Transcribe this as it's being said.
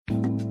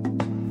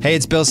Hey,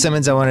 it's Bill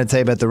Simmons. I want to tell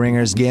you about the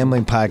Ringer's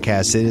Gambling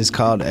Podcast. It is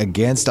called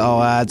Against All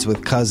Odds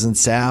with Cousin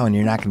Sal, and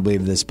you're not going to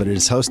believe this, but it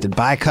is hosted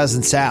by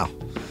Cousin Sal,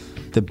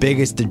 the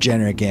biggest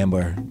degenerate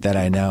gambler that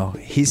I know.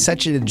 He's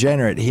such a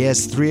degenerate. He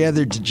has 3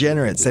 other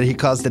degenerates that he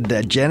calls the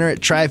degenerate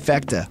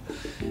trifecta,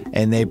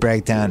 and they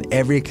break down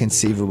every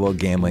conceivable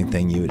gambling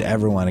thing you would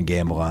ever want to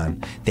gamble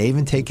on. They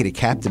even take you to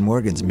Captain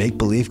Morgan's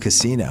Make-Believe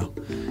Casino,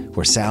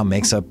 where Sal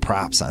makes up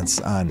props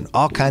on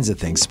all kinds of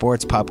things,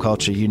 sports, pop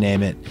culture, you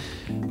name it.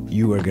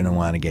 You are going to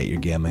want to get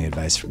your gambling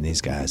advice from these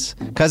guys.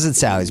 Cousin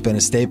Sal, he's been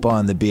a staple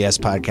on the BS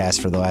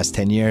podcast for the last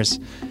 10 years.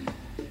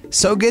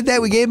 So good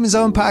that we gave him his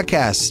own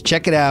podcast.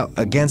 Check it out,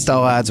 Against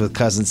All Odds with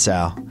Cousin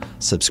Sal.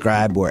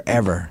 Subscribe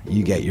wherever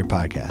you get your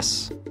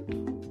podcasts.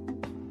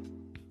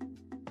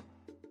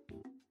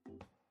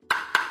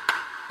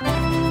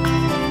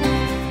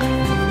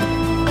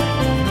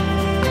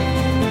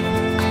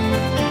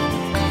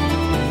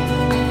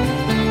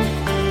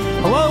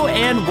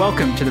 And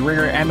welcome to the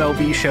Ringer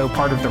MLB show,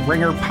 part of the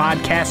Ringer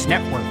Podcast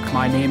Network.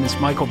 My name is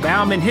Michael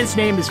Baumann. His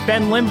name is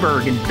Ben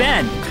Lindbergh. And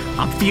Ben,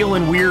 I'm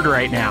feeling weird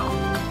right now.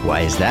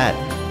 Why is that?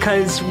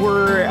 Because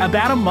we're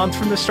about a month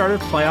from the start of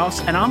the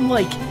playoffs, and I'm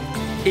like,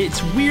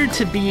 it's weird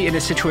to be in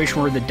a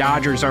situation where the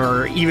Dodgers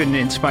are, even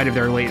in spite of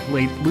their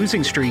late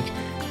losing streak,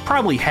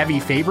 probably heavy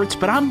favorites,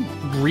 but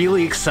I'm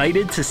really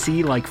excited to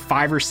see like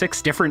 5 or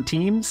 6 different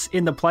teams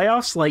in the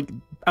playoffs. Like,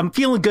 I'm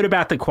feeling good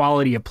about the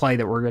quality of play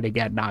that we're going to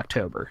get in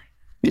October.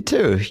 Me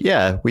too.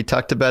 Yeah, we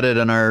talked about it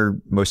on our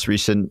most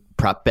recent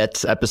prop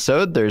bets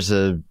episode. There's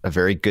a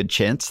very good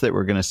chance that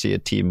we're going to see a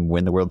team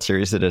win the World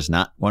Series that has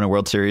not won a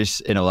World Series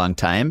in a long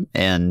time.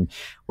 And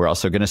we're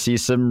also going to see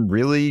some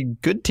really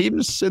good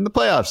teams in the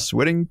playoffs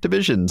winning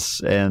divisions.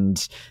 And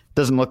it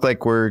doesn't look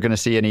like we're going to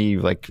see any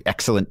like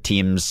excellent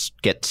teams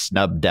get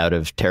snubbed out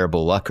of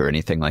terrible luck or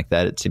anything like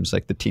that. It seems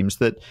like the teams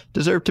that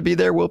deserve to be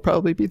there will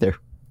probably be there.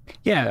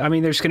 Yeah, I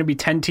mean, there's going to be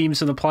 10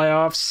 teams in the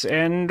playoffs,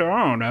 and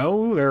I don't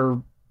know, they're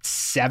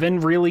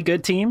 7 really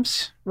good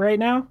teams right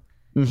now.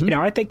 Mm-hmm. You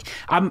know, I think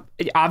I'm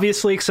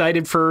obviously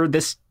excited for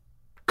this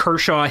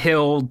Kershaw,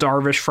 Hill,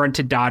 Darvish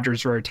fronted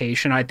Dodgers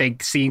rotation. I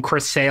think seeing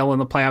Chris Sale in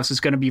the playoffs is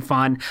going to be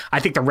fun. I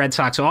think the Red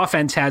Sox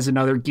offense has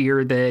another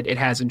gear that it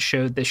hasn't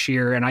showed this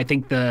year, and I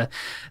think their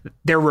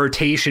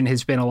rotation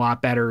has been a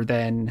lot better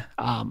than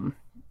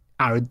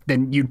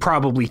you'd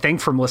probably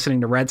think from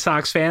listening to Red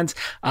Sox fans.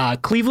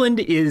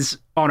 Cleveland is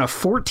on a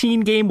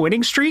 14-game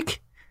winning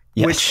streak,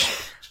 yes.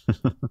 Which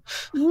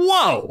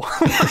whoa.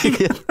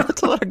 Yeah,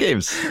 that's a lot of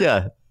games.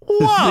 Yeah.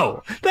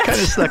 Whoa. Kind of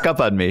snuck up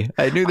on me.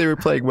 I knew they were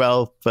playing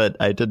well, but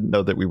I didn't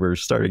know that we were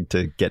starting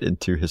to get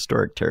into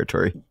historic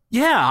territory.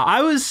 Yeah,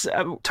 I was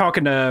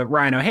talking to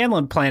Ryan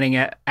O'Hanlon, planning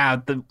out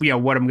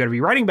what I'm going to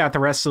be writing about the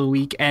rest of the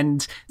week,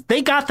 and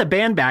they got the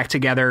band back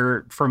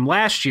together from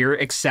last year,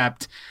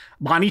 except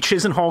Lonnie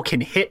Chisenhall can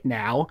hit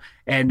now,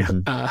 and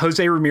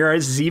Jose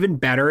Ramirez is even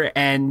better,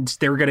 and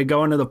they're going to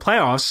go into the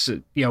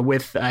playoffs,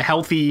 with a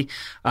healthy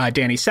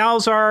Danny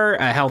Salazar,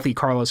 a healthy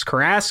Carlos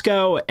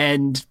Carrasco,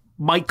 and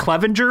Mike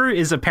Clevenger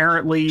is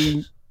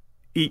apparently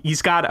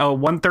he's got a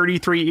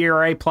 1.33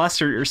 ERA plus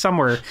or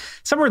somewhere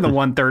in the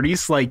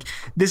 130s. Like,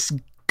 this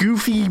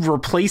goofy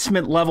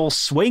replacement level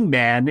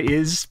swingman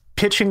is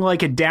pitching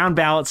like a down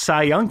ballot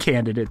Cy Young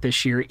candidate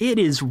this year. It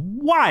is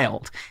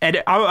wild.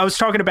 And I was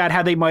talking about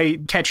how they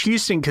might catch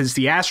Houston because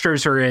the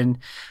Astros are in,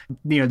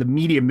 the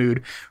media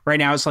mood right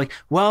now. It's like,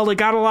 well, they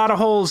got a lot of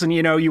holes, and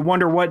you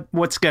wonder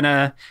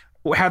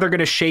how they're going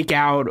to shake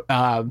out,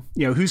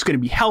 who's going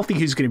to be healthy,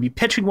 who's going to be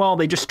pitching well.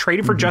 They just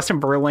traded for Justin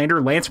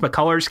Verlander. Lance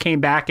McCullers came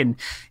back, and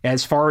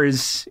as far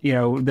as,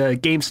 the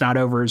game's not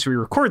over as we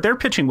record, they're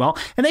pitching well,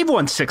 and they've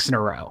won 6 in a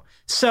row.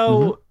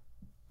 So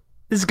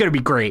this is going to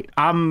be great.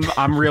 I'm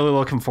really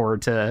looking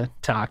forward to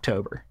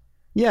October.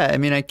 Yeah, I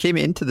mean, I came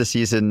into the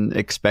season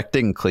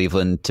expecting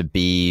Cleveland to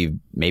be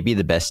maybe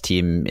the best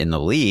team in the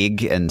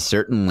league, and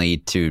certainly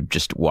to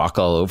just walk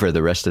all over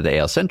the rest of the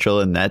AL Central,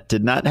 and that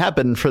did not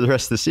happen for the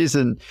rest of the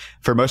season.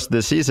 For most of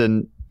the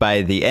season,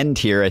 by the end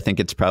here, I think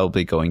it's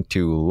probably going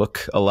to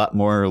look a lot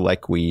more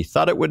like we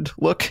thought it would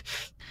look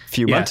a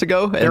few months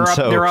ago.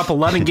 They're up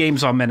 11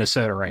 games on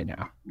Minnesota right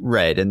now.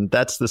 Right. And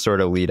that's the sort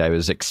of lead I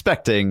was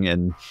expecting.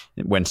 And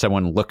when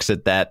someone looks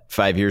at that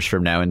 5 years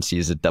from now and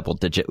sees a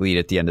double-digit lead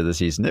at the end of the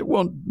season, it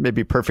won't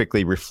maybe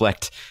perfectly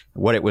reflect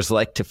what it was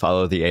like to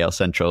follow the AL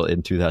Central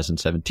in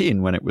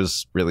 2017 when it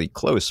was really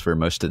close for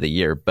most of the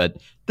year. But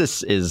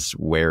this is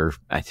where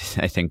I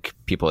think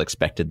people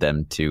expected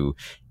them to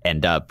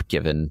end up,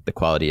 given the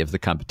quality of the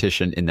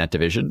competition in that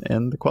division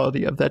and the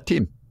quality of that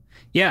team.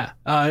 Yeah,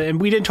 and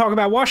we didn't talk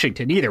about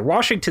Washington either.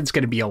 Washington's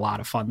going to be a lot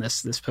of fun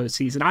this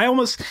postseason. I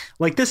almost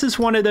this is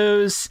one of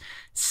those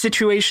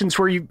situations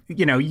where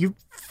you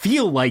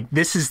feel like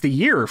this is the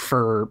year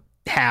for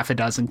half a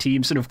dozen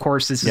teams. And of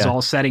course, this is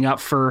all setting up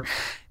for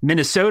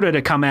Minnesota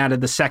to come out of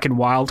the second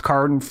wild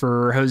card and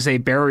for Jose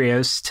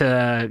Barrios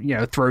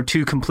to, throw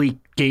 2 complete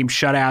game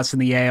shutouts in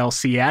the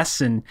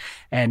ALCS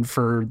and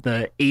for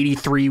the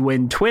 83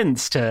 win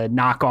Twins to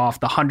knock off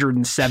the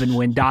 107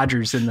 win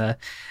Dodgers in the,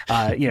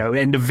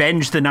 and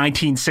avenge the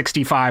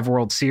 1965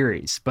 World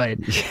Series. But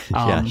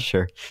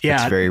sure.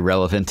 It's very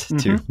relevant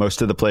to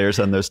most of the players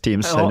on those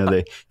teams. I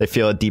know they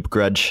feel a deep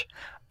grudge.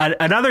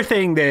 Another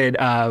thing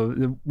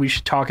that we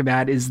should talk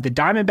about is the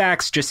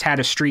Diamondbacks just had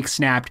a streak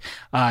snapped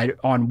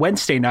on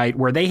Wednesday night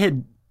where they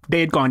had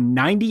gone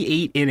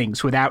 98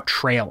 innings without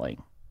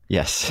trailing.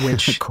 Yes,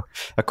 which,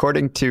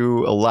 according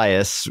to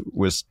Elias,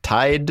 was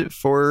tied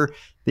for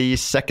the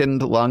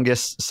second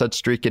longest such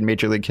streak in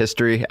Major League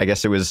history. I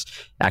guess it was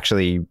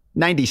actually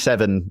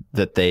 97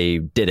 that they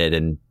did it,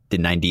 and the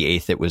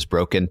 98th it was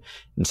broken.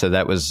 And so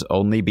that was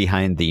only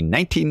behind the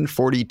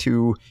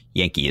 1942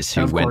 Yankees,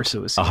 who went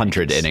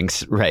 100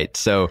 innings. Right.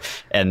 So,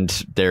 and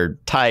they're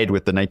tied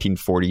with the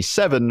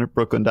 1947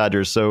 Brooklyn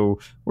Dodgers. So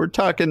we're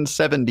talking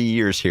 70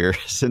 years here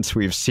since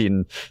we've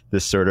seen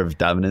this sort of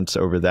dominance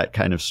over that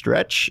kind of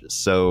stretch.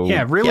 So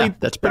really,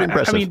 that's pretty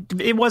impressive. I mean,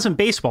 it wasn't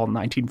baseball in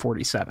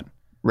 1947.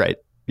 Right.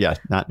 Yeah.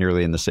 Not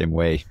nearly in the same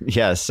way.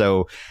 Yeah.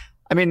 So,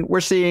 I mean,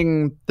 we're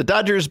seeing the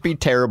Dodgers be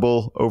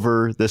terrible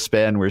over this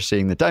span. We're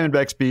seeing the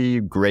Diamondbacks be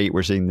great.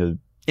 We're seeing the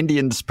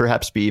Indians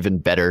perhaps be even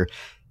better.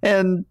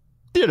 And,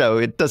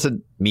 it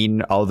doesn't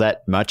mean all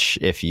that much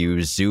if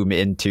you zoom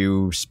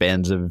into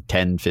spans of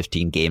 10,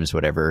 15 games,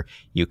 whatever.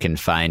 You can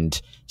find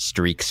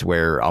streaks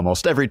where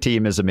almost every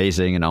team is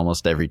amazing and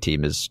almost every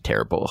team is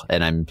terrible.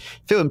 And I'm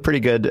feeling pretty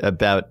good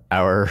about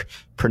our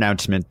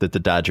pronouncement that the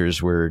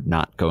Dodgers were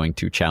not going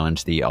to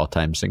challenge the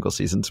all-time single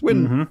season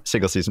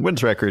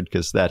wins record,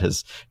 because that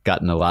has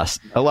gotten a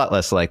lot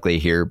less likely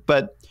here.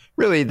 But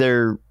really,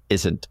 there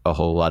isn't a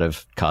whole lot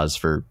of cause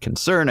for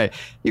concern.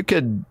 You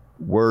could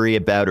worry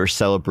about or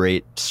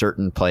celebrate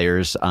certain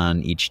players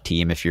on each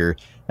team. If you're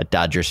a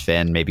Dodgers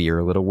fan, maybe you're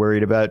a little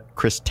worried about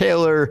Chris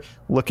Taylor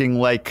looking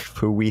like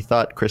who we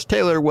thought Chris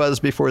Taylor was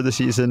before the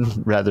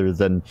season rather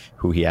than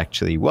who he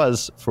actually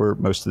was for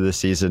most of the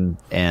season.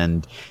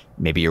 And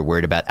maybe you're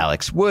worried about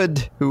Alex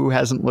Wood, who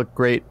hasn't looked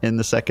great in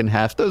the second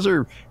half. Those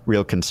are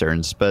real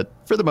concerns. But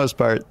for the most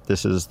part,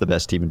 this is the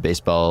best team in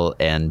baseball.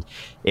 And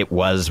it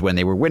was when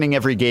they were winning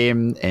every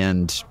game.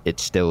 And it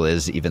still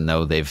is, even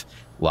though they've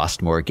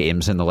lost more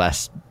games in the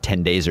last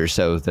 10 days or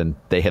so than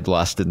they had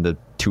lost in the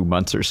 2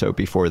 months or so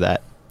before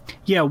that.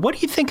 Yeah, what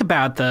do you think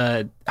about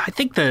the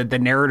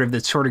narrative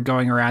that's sort of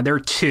going around? There are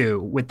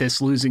two with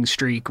this losing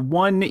streak.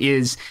 One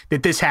is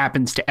that this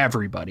happens to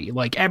everybody.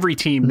 Like every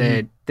team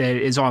that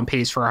is on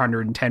pace for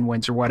 110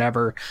 wins or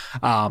whatever,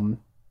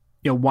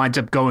 winds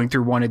up going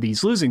through one of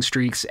these losing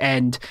streaks.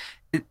 And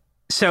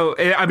so,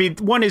 I mean,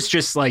 one is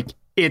just like,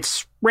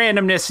 it's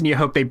randomness and you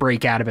hope they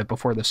break out of it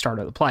before the start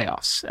of the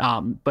playoffs.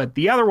 But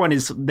the other one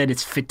is that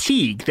it's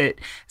fatigue.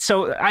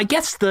 So I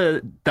guess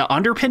the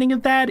underpinning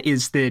of that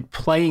is that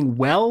playing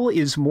well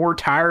is more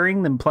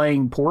tiring than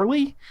playing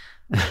poorly.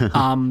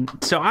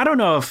 So I don't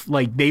know if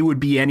they would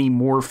be any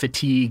more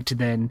fatigued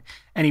than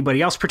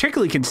anybody else,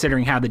 particularly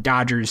considering how the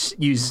Dodgers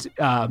use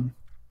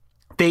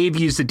they've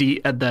used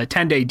the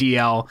 10-day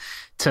DL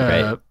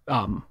to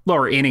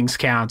lower innings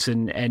counts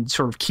and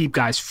sort of keep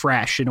guys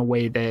fresh in a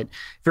way that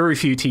very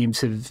few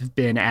teams have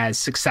been as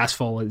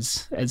successful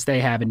as they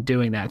have in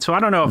doing that. So I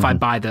don't know if I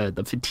buy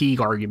the fatigue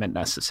argument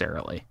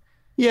necessarily.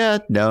 Yeah,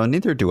 no,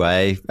 neither do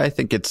I. I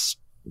think it's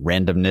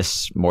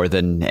randomness more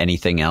than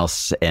anything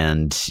else,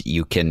 and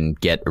you can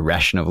get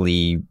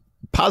irrationally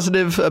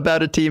positive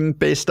about a team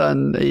based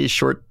on a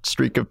short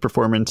streak of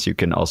performance. You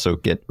can also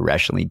get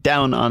irrationally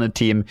down on a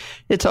team.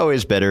 It's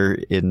always better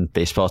in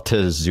baseball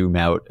to zoom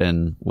out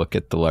and look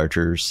at the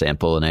larger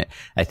sample. And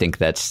I think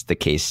that's the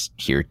case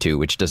here too,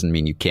 which doesn't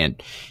mean you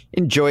can't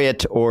enjoy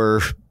it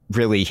or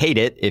really hate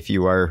it if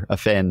you are a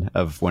fan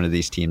of one of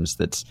these teams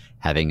that's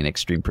having an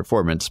extreme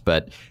performance.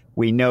 But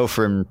we know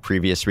from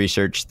previous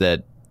research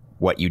that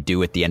what you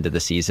do at the end of the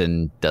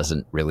season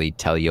doesn't really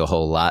tell you a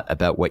whole lot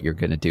about what you're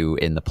going to do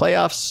in the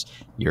playoffs.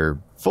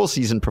 Your full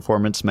season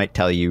performance might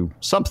tell you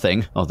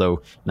something,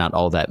 although not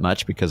all that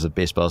much because of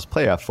baseball's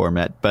playoff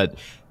format. But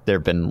there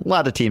have been a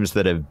lot of teams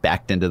that have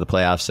backed into the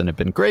playoffs and have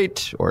been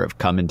great, or have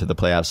come into the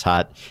playoffs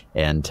hot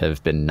and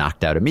have been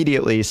knocked out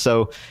immediately.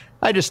 So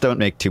I just don't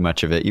make too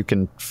much of it. You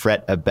can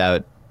fret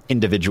about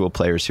individual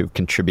players who've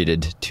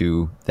contributed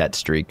to that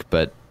streak,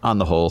 but on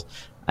the whole,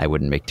 I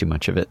wouldn't make too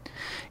much of it.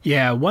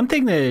 Yeah, one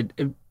thing that,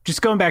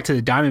 just going back to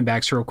the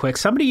Diamondbacks real quick,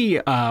 somebody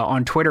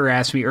on Twitter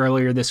asked me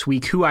earlier this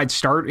week who I'd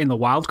start in the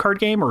wild card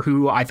game or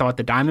who I thought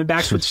the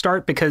Diamondbacks would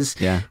start, because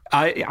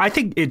I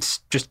think it's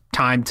just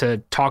time to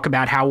talk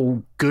about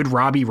how good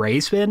Robbie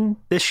Ray's been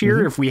this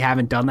year, if we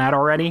haven't done that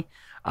already.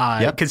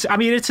 Because, I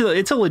mean, it's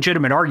a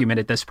legitimate argument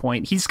at this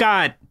point. He's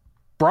got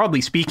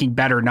broadly speaking,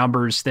 better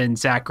numbers than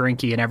Zach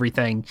Greinke and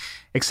everything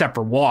except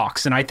for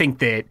walks. And I think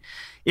that,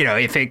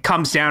 if it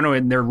comes down to it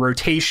and their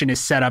rotation is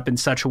set up in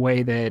such a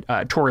way that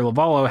Torey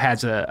Lovullo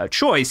has a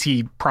choice,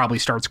 he probably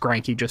starts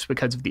Greinke just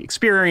because of the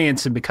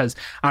experience and because,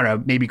 I don't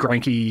know, maybe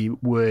Greinke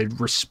would,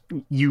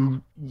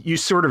 you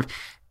sort of,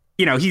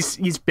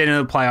 he's been in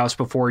the playoffs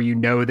before,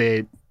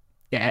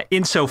 that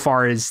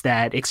insofar as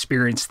that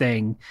experience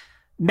thing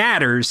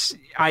matters,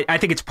 I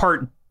think it's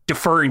part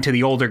deferring to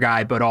the older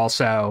guy, but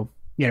also,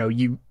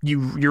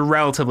 you're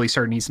relatively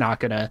certain he's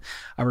not going to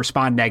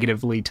respond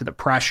negatively to the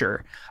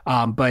pressure.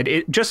 But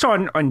it just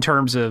in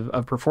terms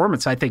of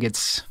performance, I think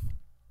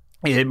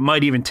it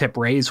might even tip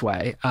Ray's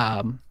way,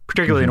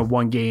 particularly in a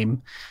one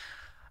game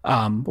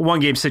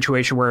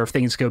situation where if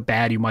things go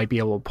bad, you might be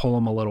able to pull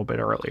him a little bit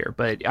earlier.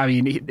 But I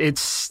mean,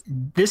 this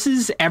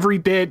is every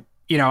bit,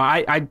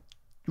 I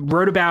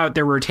wrote about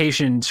their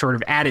rotation sort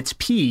of at its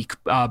peak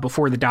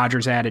before the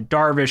Dodgers added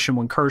Darvish and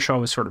when Kershaw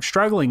was sort of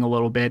struggling a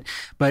little bit.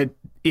 But,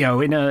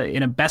 in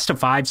a best of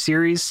 5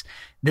 series,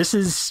 this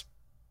is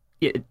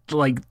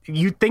like,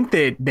 you'd think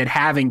that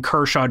having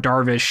Kershaw,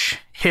 Darvish,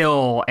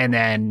 Hill, and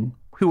then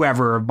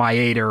whoever,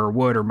 Maeda or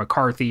Wood or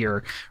McCarthy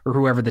or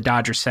whoever the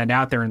Dodgers send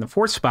out there in the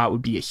 4th spot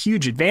would be a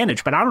huge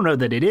advantage. But I don't know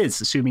that it is,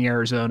 assuming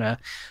Arizona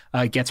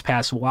gets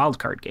past the wild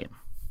card game.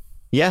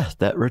 Yeah,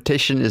 that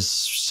rotation is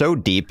so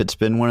deep. It's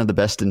been one of the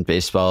best in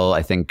baseball.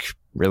 I think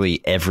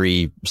really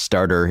every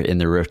starter in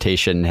the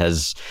rotation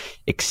has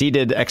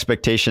exceeded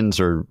expectations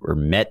or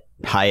met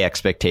high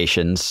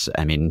expectations.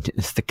 I mean,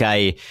 the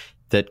guy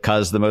that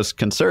caused the most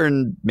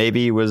concern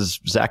maybe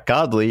was Zach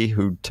Godley,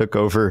 who took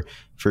over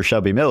for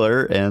Shelby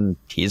Miller, and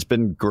he's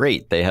been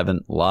great. They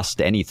haven't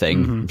lost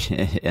anything.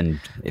 And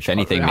if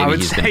anything, maybe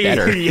he's been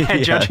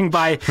better. Judging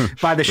by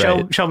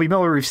the Shelby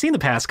Miller we've seen the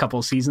past couple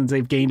of seasons,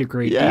 they've gained a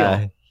great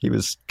deal. He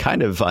was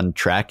kind of on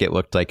track, it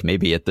looked like,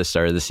 maybe at the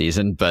start of the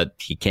season, but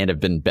he can't have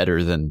been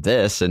better than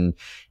this. And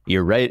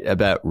you're right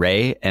about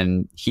Ray.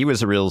 And he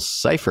was a real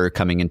cipher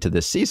coming into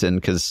this season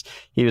because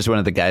he was one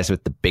of the guys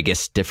with the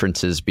biggest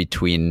differences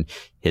between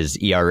his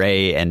ERA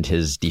and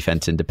his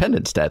defense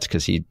independent stats,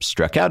 because he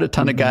struck out a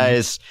ton of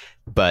guys,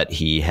 but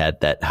he had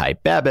that high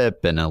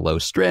BABIP and a low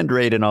strand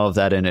rate and all of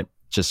that. And it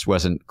just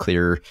wasn't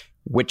clear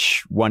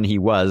which one he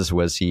was.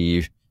 Was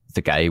he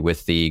the guy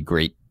with the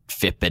great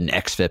FIP and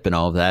XFIP and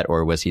all of that,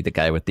 or was he the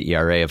guy with the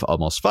ERA of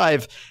almost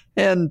 5?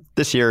 And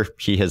this year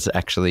he has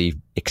actually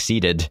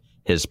exceeded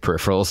his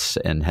peripherals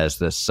and has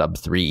the sub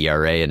 3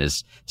 ERA and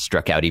has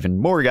struck out even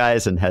more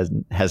guys and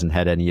hasn't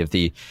had any of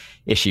the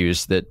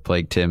issues that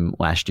plagued him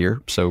last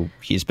year. So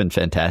he's been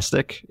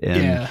fantastic.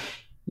 And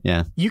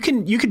yeah. You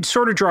can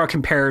sort of draw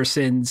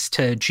comparisons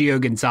to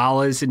Gio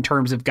Gonzalez in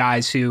terms of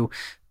guys who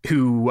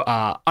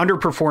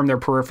underperformed their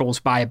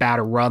peripherals by about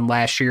a run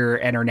last year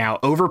and are now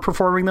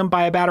overperforming them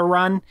by about a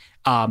run.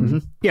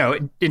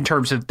 In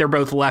terms of, they're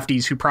both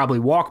lefties who probably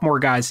walk more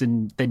guys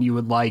than you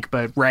would like,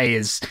 but Ray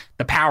is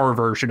the power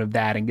version of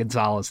that and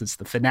Gonzalez is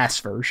the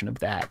finesse version of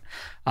that.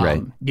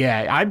 Right.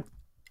 Yeah.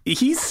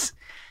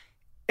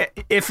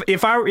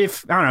 If I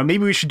don't know,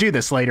 maybe we should do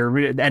this later.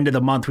 At the end of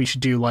the month, we should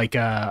do like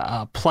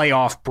a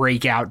playoff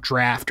breakout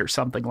draft or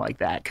something like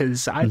that.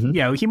 Because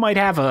he might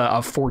have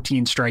a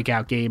 14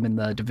 strikeout game in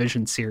the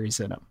division series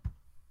in him.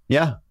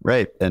 Yeah,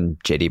 right. And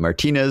JD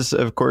Martinez,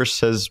 of course,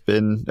 has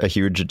been a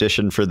huge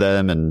addition for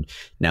them. And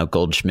now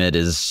Goldschmidt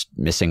is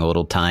missing a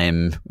little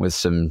time with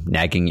some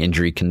nagging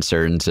injury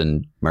concerns.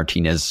 And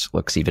Martinez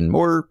looks even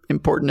more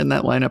important in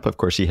that lineup. Of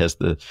course, he has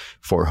the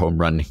 4 home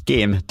run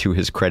game to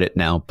his credit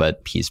now,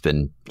 but he's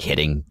been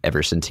hitting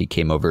ever since he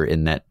came over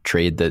in that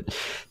trade that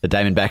the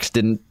Diamondbacks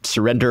didn't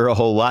surrender a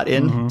whole lot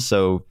in.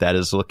 So that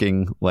is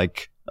looking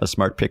like a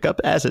smart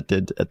pickup, as it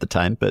did at the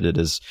time, but it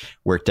has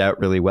worked out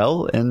really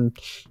well. And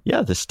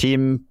yeah, this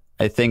team,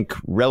 I think,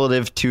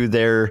 relative to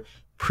their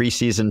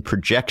preseason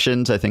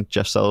projections, I think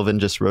Jeff Sullivan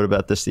just wrote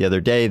about this the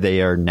other day,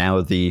 they are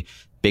now the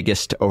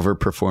biggest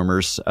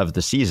overperformers of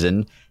the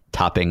season,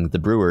 topping the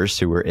Brewers,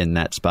 who were in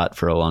that spot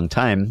for a long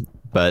time.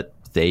 But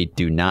they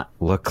do not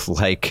look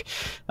like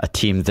a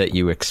team that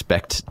you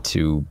expect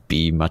to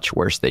be much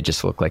worse. They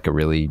just look like a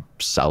really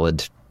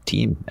solid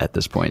team at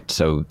this point.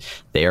 So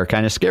they are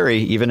kind of scary,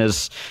 even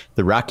as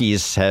the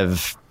Rockies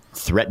have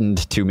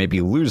threatened to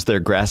maybe lose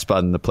their grasp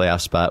on the playoff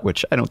spot,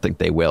 which I don't think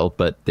they will,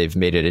 but they've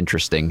made it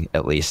interesting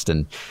at least.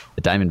 And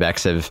the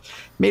Diamondbacks have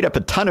made up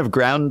a ton of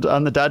ground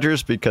on the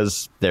Dodgers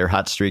because their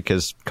hot streak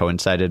has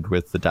coincided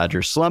with the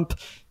Dodgers slump.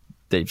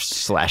 They've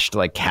slashed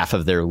like half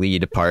of their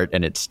lead apart,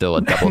 and it's still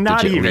a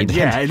double-digit lead.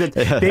 Yeah,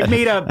 they've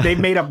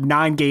made up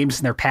 9 games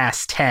in their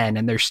past 10,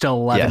 and they're still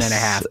 11 and a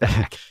half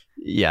back.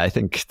 Yeah, I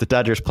think the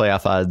Dodgers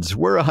playoff odds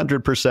were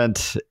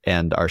 100%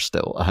 and are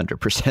still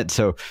 100%.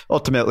 So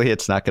ultimately,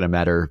 it's not going to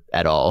matter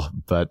at all,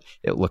 but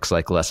it looks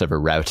like less of a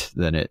rout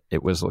than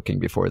it was looking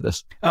before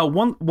this.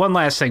 One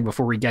last thing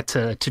before we get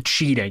to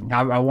cheating.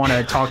 I want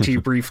to talk to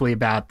you briefly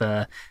about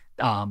the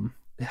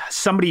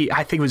somebody,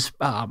 I think it was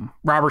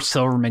Robert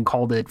Silverman,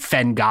 called it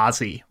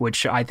Fengazi,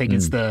 which I think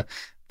is the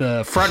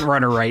front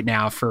runner right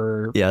now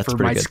for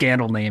my good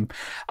scandal name.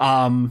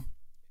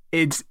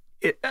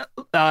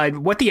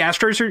 what the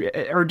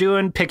Astros are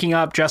doing, picking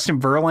up Justin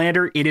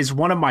Verlander, it is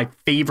one of my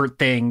favorite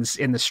things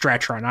in the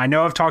stretch run. I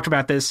know I've talked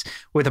about this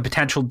with a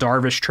potential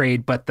Darvish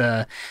trade, but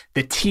the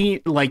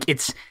team, like,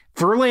 it's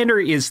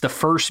Verlander is the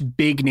first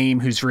big name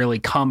who's really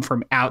come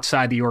from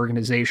outside the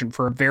organization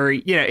for a very,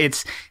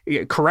 it's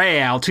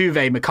Correa,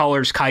 Altuve,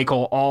 McCullers,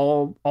 Keuchel,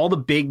 all the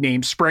big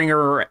names.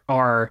 Springer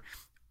are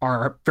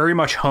very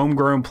much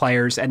homegrown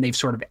players, and they've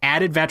sort of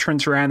added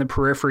veterans around the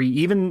periphery.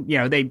 Even,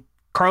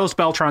 Carlos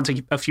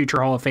Beltran's a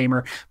future Hall of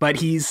Famer, but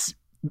he's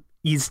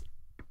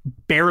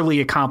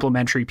barely a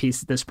complimentary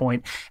piece at this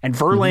point. And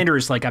Verlander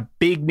is like a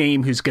big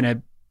name who's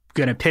going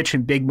to pitch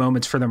in big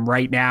moments for them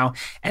right now.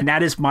 And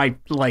that is I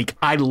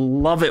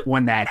love it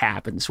when that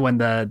happens, when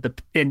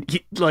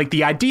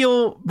the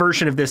ideal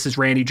version of this is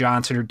Randy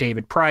Johnson or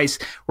David Price,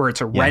 where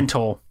it's a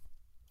rental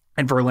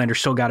and Verlander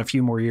still got a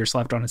few more years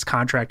left on his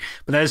contract.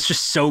 But that is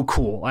just so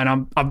cool.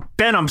 And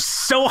I'm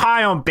so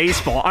high on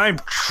baseball. I'm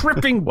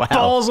tripping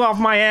balls off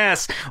my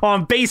ass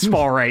on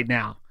baseball right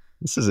now.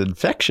 This is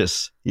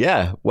infectious.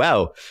 Yeah.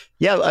 Wow.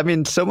 Yeah. I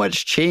mean, so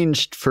much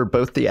changed for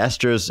both the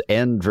Astros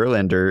and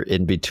Verlander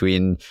in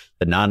between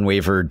the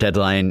non-waiver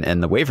deadline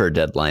and the waiver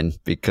deadline,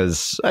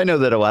 because I know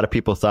that a lot of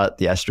people thought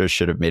the Astros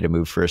should have made a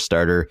move for a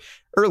starter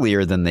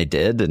earlier than they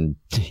did, and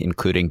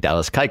including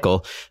Dallas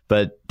Keuchel.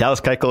 But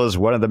Dallas Keuchel is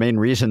one of the main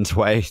reasons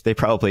why they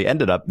probably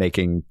ended up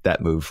making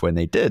that move when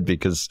they did,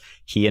 because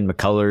he and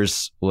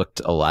McCullers looked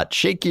a lot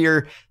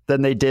shakier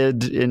than they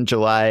did in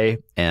July,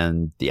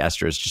 and the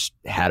Astros just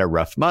had a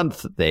rough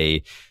month.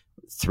 They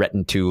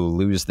threatened to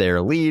lose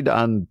their lead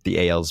on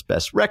the AL's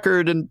best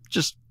record, and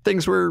just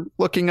things were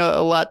looking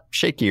a lot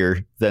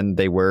shakier than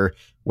they were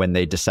when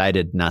they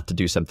decided not to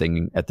do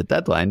something at the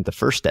deadline, the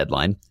first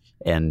deadline.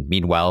 And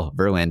meanwhile,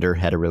 Verlander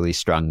had a really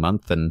strong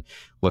month and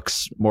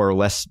looks more or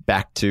less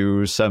back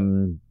to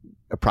some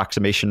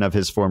approximation of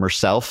his former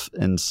self.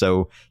 And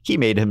so he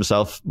made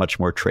himself much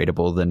more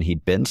tradable than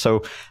he'd been.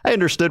 So I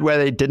understood why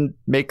they didn't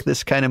make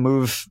this kind of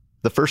move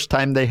the first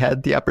time they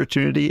had the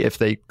opportunity, if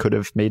they could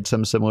have made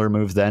some similar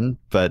move then.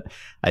 But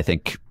I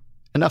think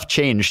enough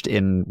changed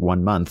in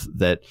 1 month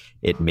that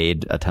it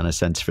made a ton of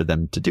sense for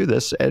them to do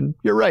this. And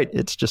you're right.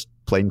 It's just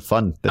plain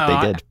fun that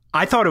they did.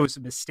 I thought it was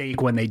a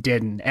mistake when they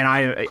didn't. And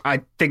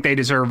I think they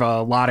deserve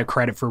a lot of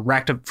credit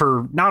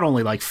for not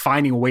only like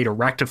finding a way to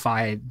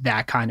rectify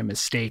that kind of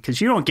mistake.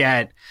 Cause you don't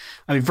get,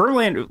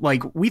 Verlander,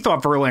 like we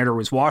thought Verlander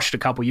was washed a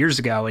couple years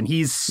ago, and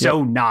he's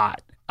so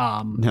not.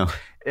 No.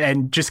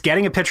 And just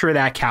getting a pitcher of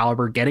that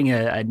caliber, getting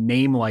a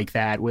name like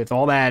that with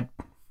all that,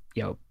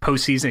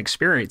 postseason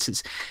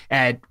experiences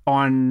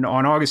on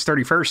August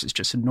 31st is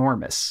just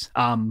enormous.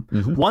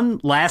 One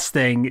last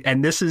thing,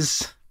 and this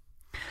is,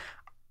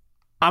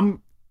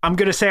 I'm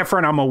going to say up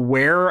front, I'm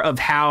aware of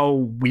how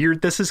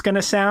weird this is going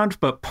to sound,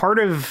 but part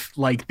of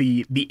like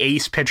the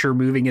ace pitcher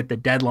moving at the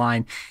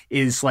deadline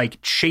is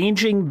like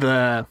changing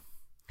there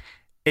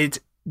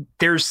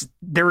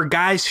are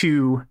guys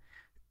who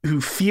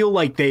feel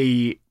like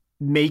they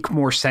make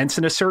more sense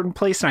in a certain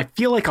place. And I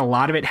feel like a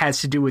lot of it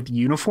has to do with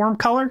uniform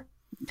color.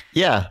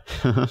 Yeah.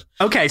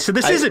 Okay. So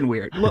this isn't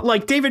weird.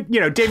 Like David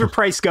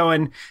Price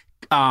going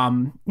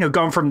from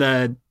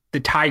the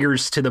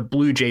Tigers to the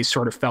Blue Jays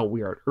sort of felt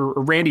weird, or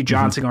Randy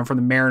Johnson going from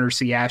the Mariners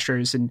to the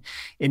Astros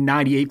in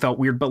 98 felt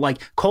weird. But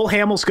like Cole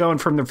Hamels going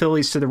from the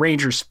Phillies to the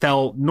Rangers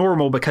felt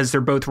normal because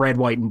they're both red,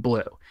 white, and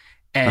blue.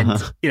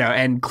 And,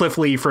 and Cliff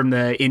Lee from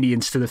the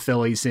Indians to the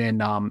Phillies in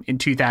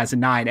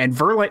 2009. And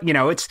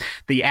Verlander, it's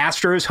the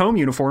Astros home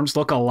uniforms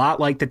look a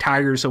lot like the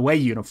Tigers away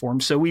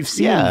uniforms. So we've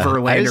seen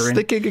Verlander. I was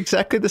thinking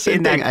exactly the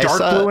same thing. That dark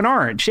blue and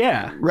orange.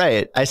 Yeah.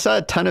 Right. I saw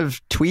a ton of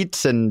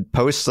tweets and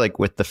posts like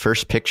with the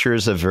first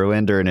pictures of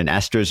Verlander in an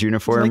Astros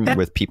uniform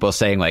with people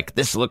saying like,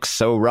 this looks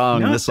so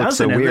wrong. This looks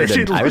so weird.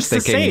 And I was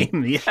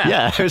thinking,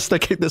 I was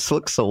thinking this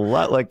looks a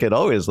lot like it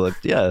always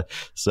looked. Yeah.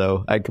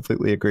 So I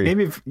completely agree.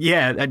 Maybe,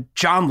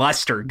 John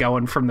Lester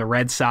going from the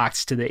Red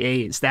Sox to the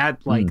A's, that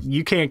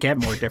you can't get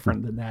more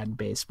different than that in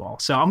baseball.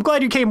 So I'm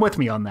glad you came with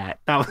me on that.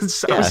 I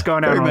was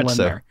going out on a limb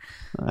there.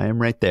 I am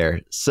right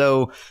there.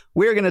 So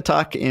we're going to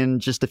talk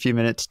in just a few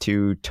minutes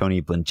to Tony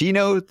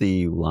Blengino,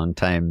 the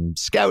longtime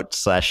scout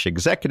 /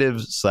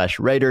 executive /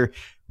 writer.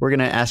 We're going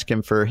to ask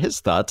him for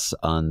his thoughts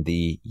on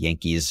the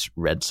Yankees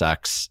Red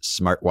Sox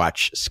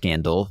smartwatch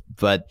scandal.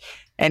 But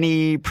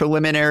any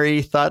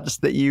preliminary thoughts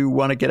that you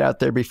want to get out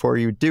there before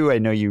you do? I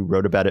know you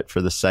wrote about it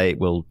for the site.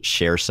 We'll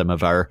share some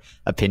of our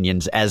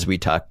opinions as we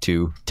talk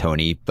to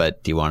Tony,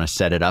 but do you want to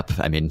set it up?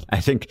 I mean, I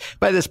think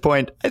by this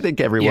point,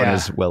 everyone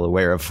is well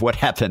aware of what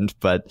happened,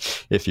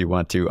 but if you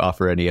want to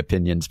offer any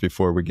opinions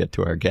before we get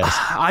to our guest.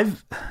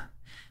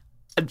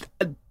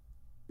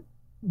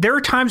 There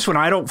are times when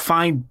I don't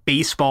find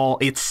baseball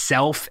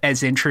itself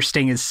as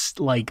interesting as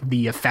like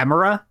the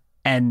ephemera.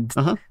 And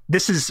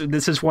this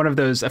is one of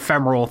those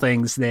ephemeral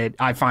things that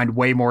I find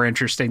way more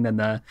interesting than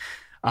the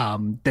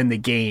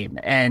game.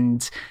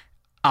 And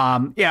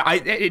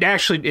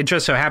it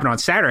just so happened on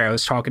Saturday I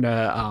was talking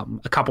to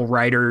a couple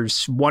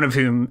writers, one of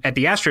whom at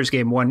the Astros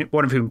game, one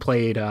of whom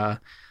played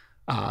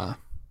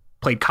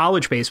played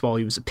college baseball.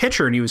 He was a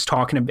pitcher, and he was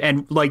talking to,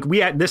 and like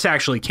this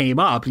actually came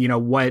up,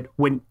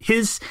 when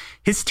his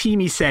team,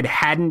 he said,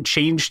 hadn't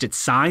changed its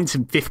signs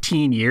in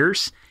 15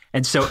 years.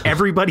 And so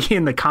everybody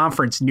in the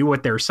conference knew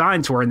what their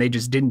signs were, and they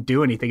just didn't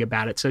do anything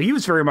about it. So he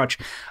was very much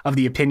of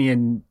the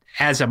opinion,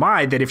 as am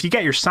I, that if you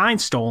get your sign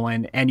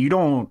stolen and you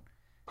don't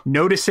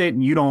notice it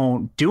and you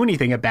don't do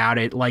anything about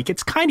it, like,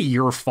 it's kind of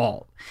your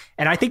fault.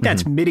 And I think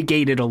that's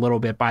mitigated a little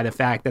bit by the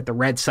fact that the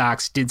Red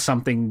Sox did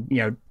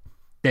something,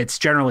 that's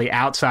generally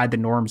outside the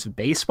norms of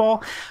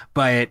baseball.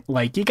 But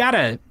like, you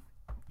gotta,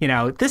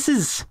 this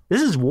is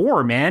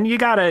war, man. You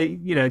gotta,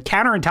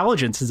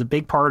 counterintelligence is a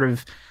big part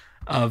of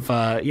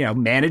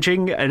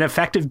managing an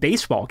effective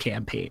baseball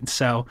campaign.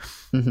 So,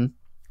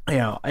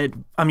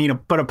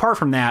 but apart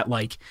from that,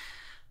 like,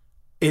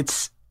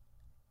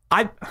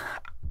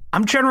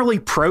 I'm generally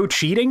pro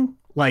cheating.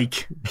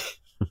 Like,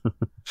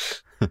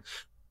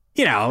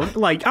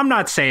 like, I'm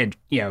not saying,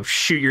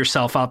 shoot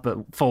yourself up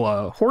full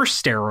of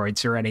horse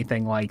steroids or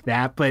anything like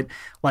that, but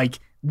like,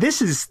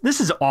 this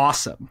is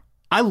awesome.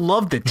 I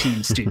love that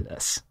teams do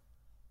this.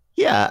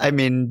 Yeah. I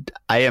mean,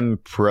 I am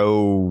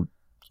pro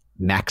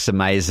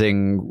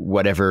maximizing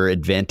whatever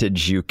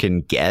advantage you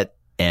can get.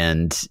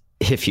 And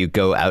if you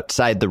go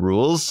outside the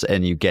rules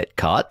and you get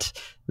caught,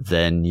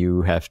 then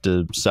you have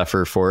to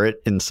suffer for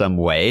it in some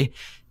way.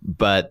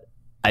 But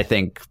I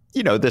think,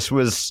 this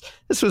was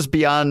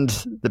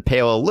beyond the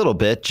pale a little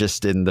bit,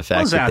 just in the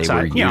fact that they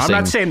were using. I'm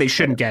not saying they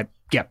shouldn't get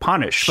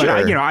punished, but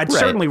I'd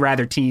certainly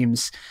rather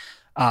teams,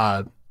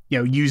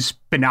 use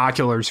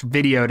binoculars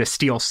video to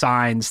steal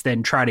signs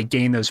than try to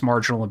gain those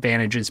marginal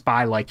advantages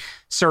by like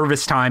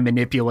service time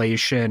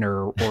manipulation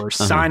or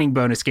signing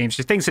bonus games,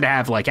 or things that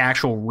have like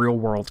actual real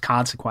world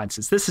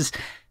consequences. This is,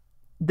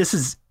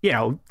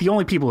 the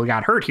only people who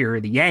got hurt here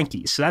are the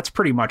Yankees. So that's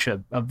pretty much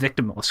a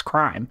victimless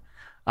crime.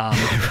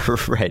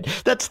 Right.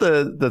 That's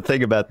the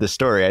thing about this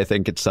story. I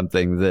think it's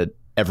something that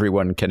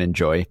everyone can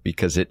enjoy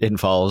because it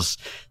involves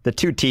the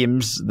two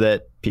teams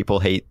that people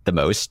hate the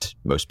most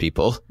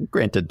people.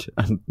 Granted,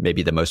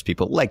 maybe the most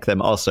people like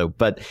them also,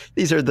 but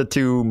these are the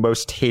two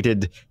most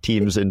hated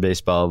teams in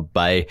baseball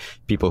by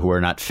people who are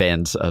not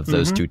fans of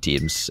those two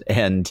teams.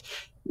 And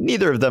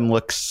neither of them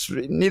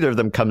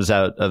comes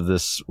out of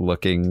this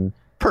looking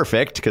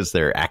perfect because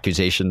there are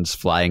accusations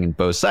flying in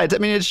both sides. I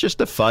mean, it's just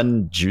a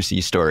fun,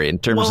 juicy story. In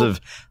terms of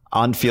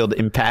on-field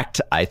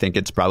impact, I think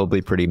it's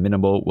probably pretty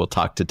minimal. We'll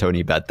talk to Tony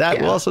about that.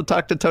 Yeah. We'll also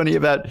talk to Tony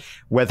about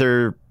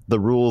whether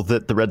the rule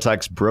that the Red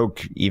Sox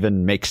broke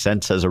even makes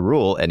sense as a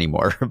rule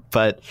anymore.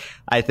 But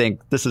I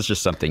think this is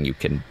just something you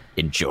can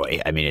enjoy.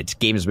 I mean, it's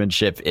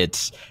gamesmanship.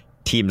 It's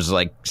teams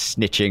like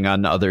snitching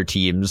on other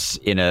teams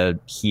in a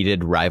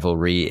heated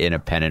rivalry in a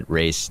pennant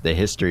race, the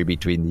history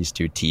between these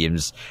two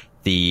teams,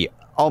 the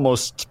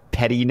almost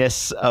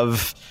pettiness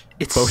of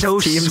it's both so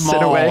teams small,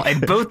 in a way.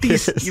 And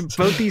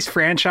both these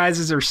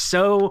franchises are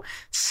so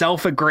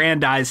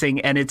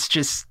self-aggrandizing, and it's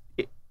just,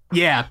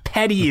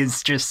 petty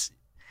is just,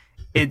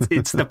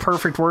 it's the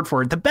perfect word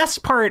for it. The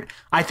best part,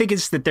 I think,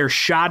 is that they're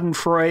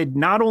schadenfreude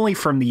not only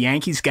from the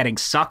Yankees getting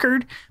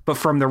suckered, but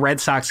from the Red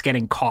Sox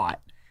getting caught.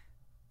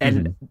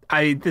 And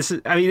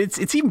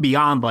it's even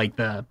beyond like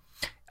the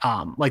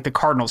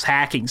Cardinals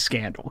hacking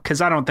scandal, because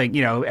I don't think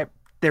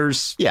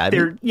there's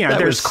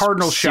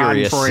Cardinals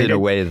schadenfreude in a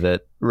way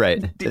that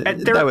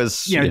that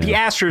was the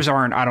Astros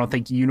aren't, I don't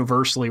think,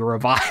 universally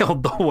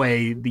reviled the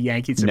way the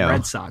Yankees and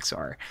Red Sox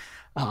are.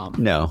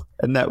 No,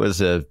 and that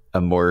was a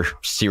more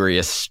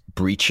serious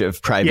breach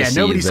of privacy.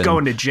 Yeah, nobody's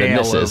going to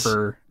jail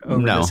over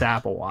this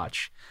Apple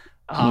Watch.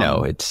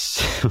 No,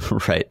 it's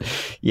right.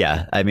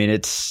 Yeah. I mean,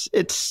 it's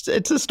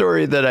a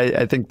story that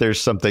I think there's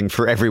something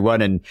for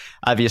everyone. And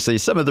obviously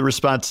some of the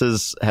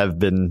responses have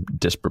been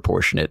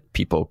disproportionate,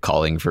 people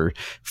calling for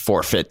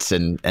forfeits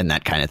and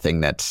that kind of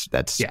thing. That's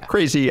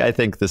crazy. I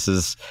think this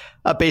is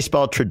a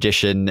baseball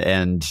tradition,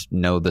 and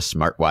no, the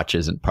smartwatch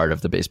isn't part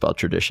of the baseball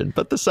tradition,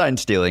 but the sign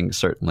stealing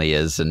certainly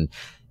is. And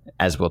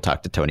as we'll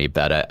talk to Tony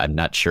about, I'm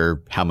not sure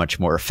how much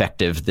more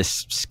effective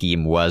this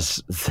scheme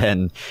was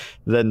than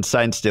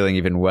sign stealing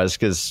even was,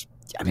 because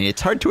I mean,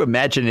 it's hard to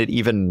imagine it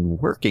even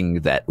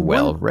working that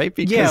well, right?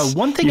 Because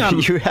one thing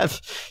you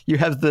have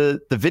the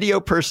video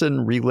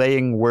person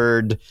relaying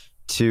word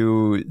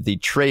to the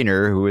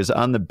trainer who is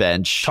on the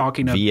bench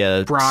talking to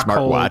via Brock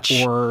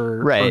smartwatch,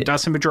 or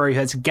Dustin Pedroia, who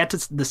has to get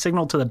to the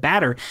signal to the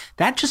batter.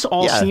 That just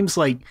all seems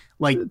like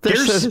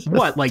there's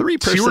like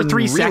 2 or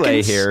 3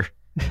 seconds here.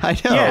 I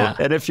know. Yeah.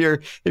 And if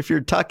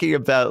you're talking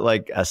about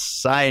like a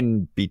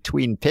sign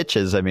between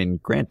pitches, I mean,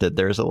 granted,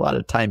 there's a lot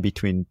of time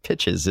between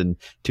pitches in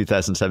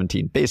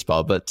 2017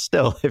 baseball, but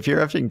still, if you're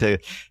having to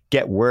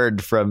get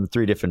word from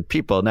 3 different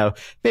people, now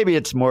maybe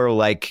it's more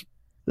like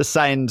the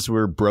signs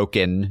were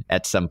broken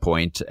at some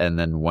point, and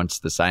then once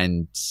the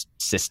sign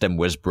system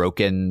was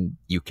broken,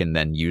 you can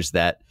then use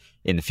that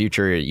in the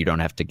future. You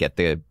don't have to get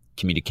the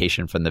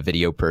communication from the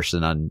video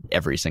person on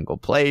every single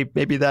play.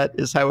 Maybe that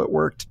is how it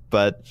worked,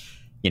 but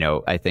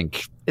I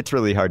think it's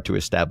really hard to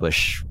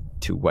establish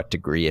to what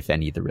degree, if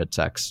any, the Red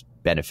Sox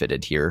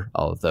benefited here.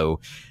 Although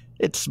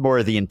it's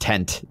more the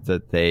intent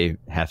that they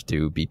have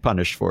to be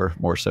punished for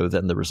more so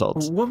than the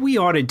results. What we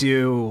ought to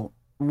do,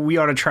 we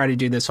ought to try to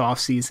do this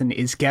offseason,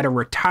 is get a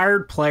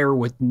retired player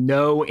with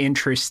no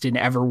interest in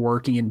ever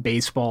working in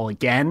baseball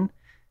again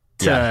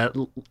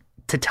to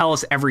tell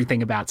us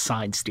everything about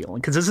sign stealing,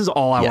 because this is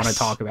all I want to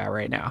talk about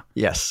right now.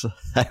 Yes,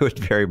 I would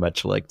very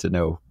much like to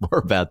know more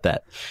about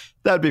that.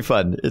 That would be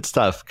fun. It's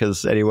tough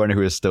because anyone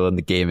who is still in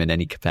the game in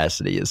any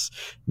capacity is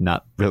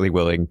not really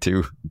willing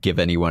to give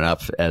anyone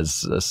up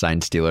as a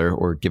sign stealer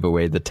or give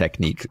away the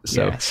technique.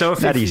 So, so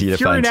if, not easy to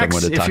find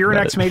someone to talk about. If you're an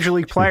ex-major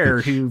league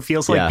player who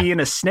feels like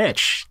being a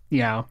snitch,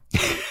 yes,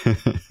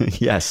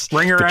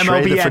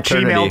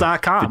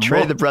 ringermlb@gmail.com.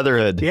 Betray the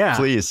brotherhood,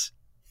 please.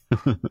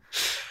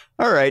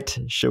 All right,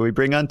 shall we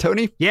bring on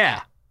Tony?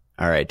 Yeah.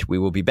 All right, we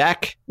will be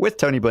back with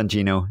Tony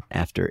Blengino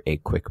after a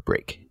quick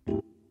break.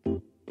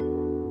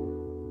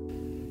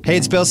 Hey,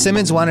 it's Bill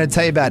Simmons. Wanted to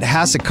tell you about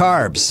House of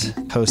Carbs,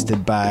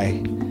 hosted by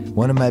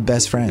one of my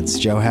best friends,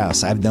 Joe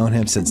House. I've known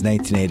him since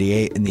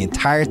 1988, and the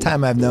entire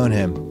time I've known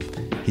him,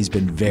 he's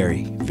been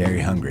very,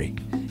 very hungry.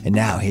 And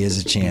now he has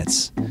a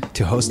chance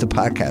to host a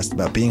podcast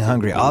about being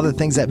hungry, all the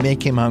things that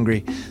make him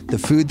hungry, the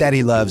food that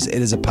he loves.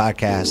 It is a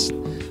podcast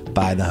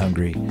by the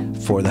hungry,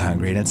 for the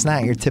hungry. And it's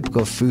not your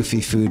typical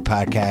foofy food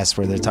podcast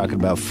where they're talking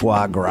about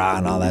foie gras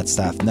and all that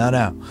stuff.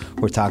 No.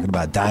 We're talking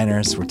about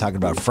diners. We're talking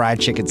about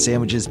fried chicken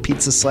sandwiches,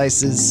 pizza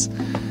slices,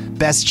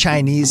 best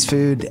Chinese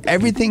food.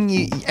 Everything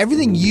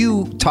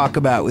you talk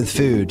about with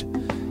food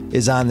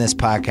is on this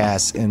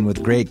podcast, and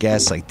with great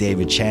guests like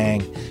David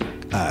Chang,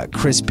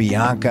 Chris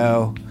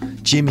Bianco,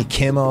 Jimmy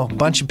Kimmel, a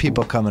bunch of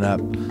people coming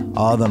up.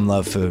 All of them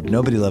love food.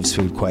 Nobody loves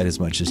food quite as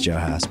much as Joe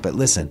House. But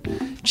listen,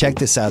 check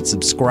this out.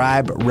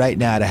 Subscribe right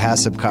now to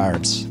House of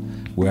Carbs,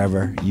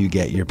 wherever you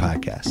get your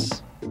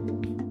podcasts.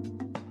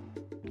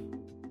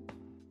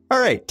 All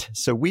right.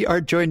 So we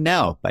are joined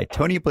now by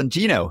Tony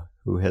Blengino,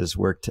 who has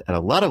worked at a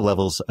lot of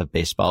levels of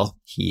baseball.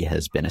 He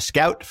has been a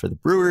scout for the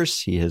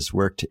Brewers. He has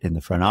worked in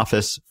the front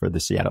office for the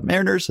Seattle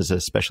Mariners as a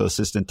special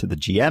assistant to the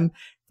GM.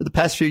 For the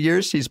past few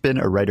years, he's been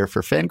a writer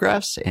for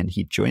Fangraphs, and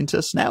he joins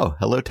us now.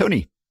 Hello,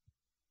 Tony.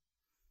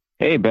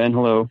 Hey, Ben.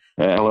 Hello.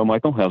 Hello,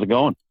 Michael. How's it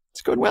going?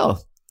 It's going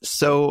well.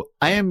 So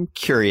I am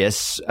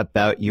curious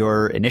about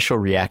your initial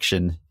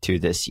reaction to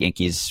this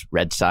Yankees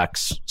Red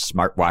Sox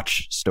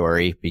smartwatch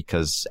story,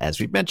 because as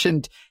we've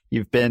mentioned,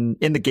 you've been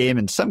in the game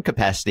in some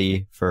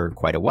capacity for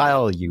quite a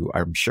while. You,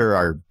 I'm sure,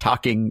 are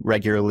talking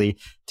regularly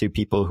to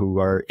people who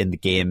are in the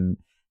game.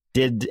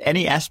 Did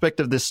any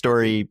aspect of this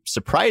story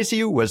surprise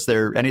you? Was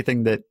there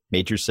anything that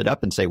made you sit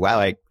up and say, wow,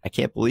 I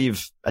can't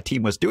believe a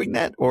team was doing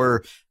that?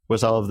 Or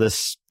was all of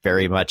this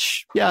very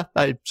much,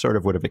 I sort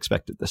of would have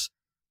expected this?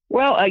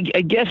 Well, I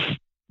guess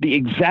the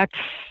exact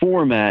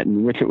format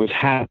in which it was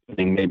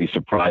happening maybe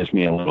surprised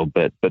me a little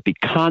bit, but the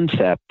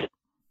concept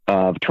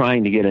of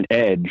trying to get an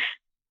edge,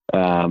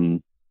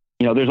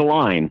 there's a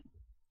line,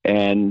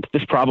 and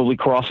this probably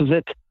crosses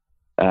it.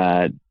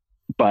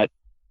 But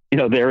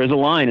there is a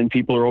line, and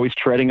people are always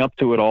treading up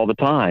to it all the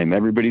time.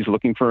 Everybody's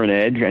looking for an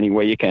edge any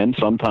way you can.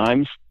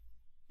 Sometimes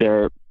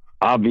they're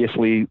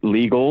obviously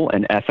legal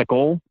and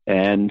ethical,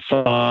 and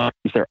sometimes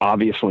they're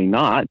obviously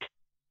not.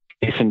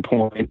 Case in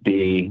point,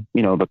 the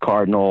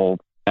Cardinal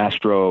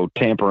Astro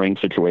tampering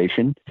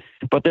situation.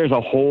 But there's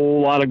a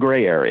whole lot of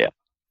gray area.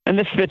 And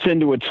this fits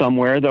into it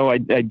somewhere, though I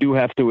do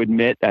have to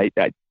admit, I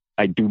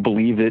do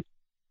believe that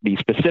the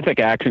specific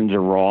actions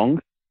are wrong,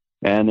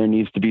 and there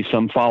needs to be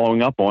some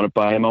following up on it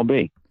by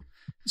MLB.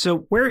 So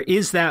where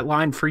is that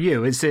line for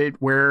you? Is it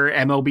where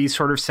MLB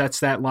sort of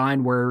sets that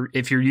line where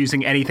if you're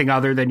using anything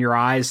other than your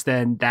eyes,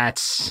 then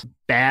that's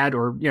bad?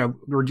 Or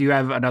do you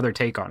have another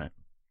take on it?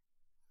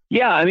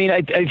 Yeah, I mean,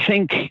 I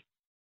think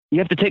you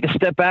have to take a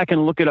step back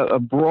and look at a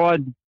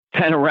broad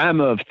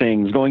panorama of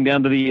things, going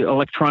down to the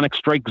electronic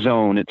strike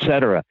zone, et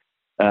cetera,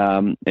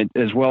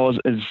 as well as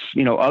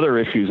other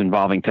issues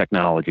involving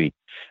technology.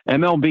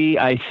 MLB,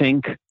 I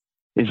think,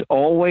 is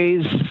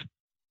always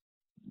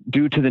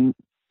due to the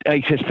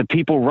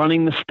people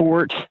running the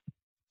sport,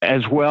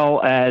 as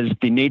well as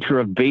the nature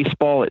of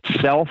baseball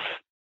itself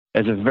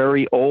as a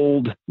very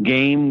old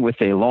game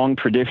with a long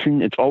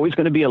tradition. It's always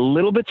going to be a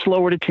little bit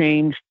slower to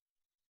change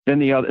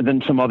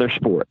than some other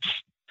sports.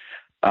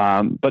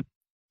 But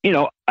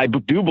I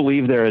do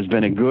believe there has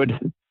been a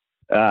good,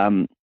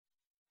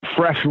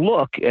 fresh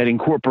look at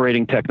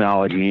incorporating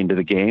technology into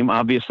the game.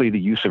 Obviously, the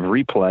use of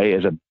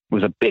replay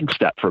was a big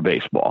step for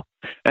baseball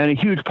and a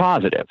huge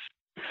positive.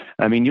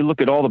 I mean, you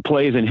look at all the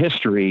plays in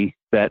history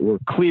that were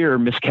clear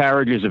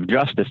miscarriages of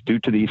justice due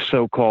to the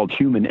so-called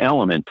human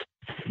element,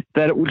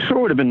 that it would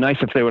have been nice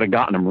if they would have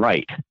gotten them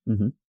right.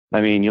 Mm-hmm.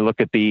 I mean, you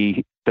look at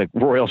the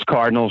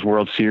Royals-Cardinals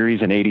World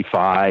Series in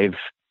 '85.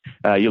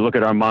 You look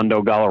at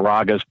Armando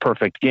Galarraga's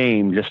perfect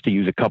game, just to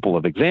use a couple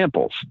of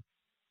examples.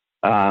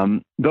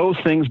 Those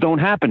things don't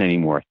happen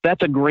anymore.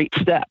 That's a great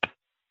step.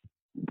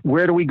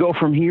 Where do we go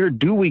from here?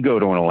 Do we go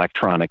to an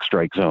electronic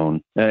strike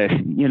zone?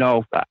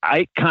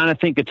 I kind of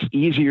think it's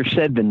easier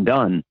said than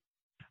done.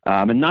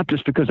 And not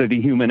just because of the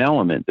human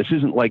element. This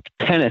isn't like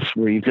tennis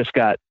where you've just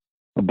got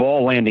a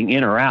ball landing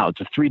in or out.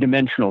 It's a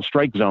three-dimensional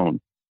strike zone.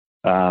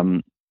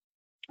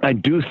 I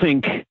do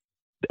think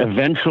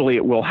eventually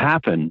it will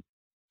happen,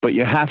 but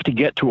you have to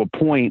get to a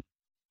point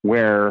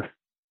where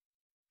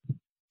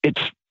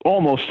it's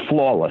almost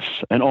flawless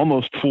and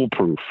almost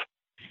foolproof,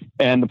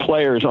 and the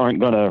players aren't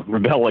going to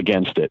rebel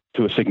against it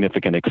to a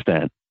significant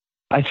extent.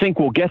 I think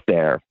we'll get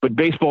there, but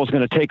baseball is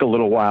going to take a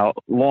little while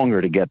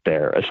longer to get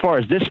there. As far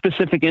as this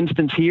specific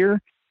instance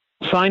here,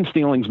 sign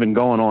stealing's been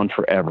going on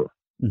forever.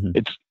 Mm-hmm.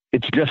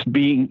 It's just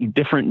being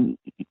different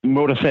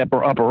modus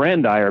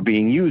operandi are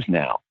being used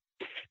now.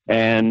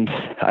 And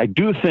I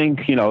do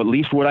think, at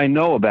least what I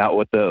know about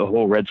with the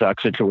whole Red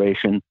Sox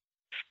situation,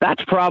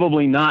 that's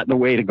probably not the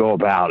way to go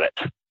about it.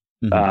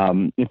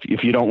 Mm-hmm.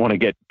 If you don't want to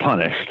get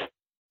punished.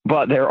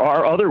 But there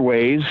are other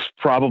ways,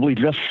 probably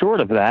just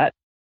short of that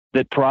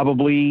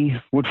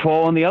probably would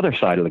fall on the other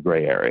side of the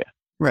gray area.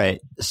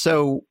 Right.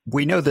 So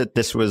we know that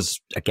this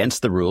was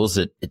against the rules.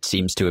 It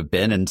seems to have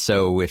been. And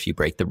so if you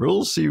break the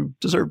rules, you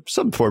deserve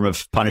some form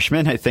of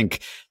punishment. I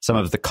think some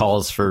of the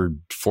calls for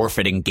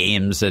forfeiting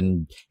games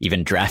and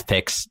even draft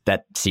picks,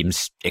 that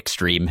seems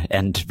extreme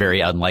and very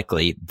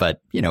unlikely.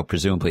 But,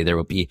 presumably there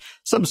will be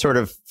some sort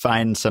of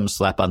fine, some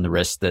slap on the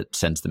wrist that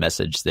sends the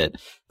message that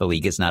the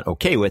league is not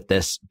okay with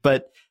this.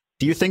 But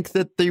do you think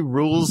that the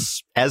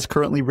rules as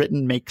currently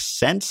written make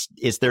sense?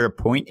 Is there a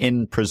point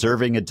in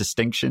preserving a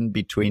distinction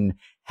between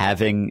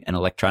having an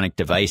electronic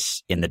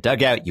device in the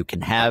dugout? You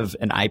can have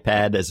an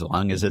iPad as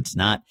long as it's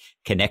not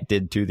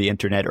connected to the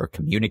internet or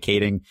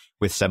communicating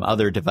with some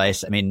other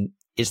device. I mean,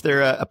 is there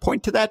a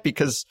point to that?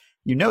 Because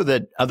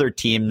that other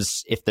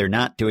teams, if they're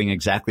not doing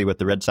exactly what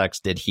the Red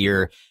Sox did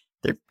here,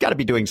 they've got to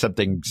be doing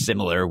something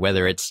similar,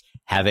 whether it's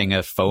having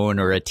a phone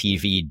or a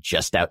TV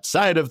just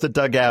outside of the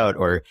dugout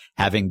or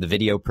having the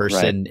video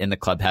person in the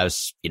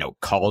clubhouse,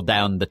 call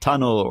down the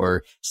tunnel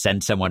or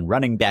send someone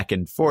running back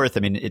and forth.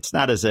 I mean, it's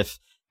not as if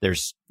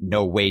there's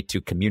no way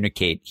to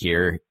communicate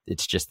here.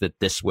 It's just that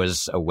this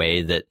was a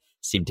way that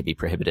seemed to be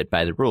prohibited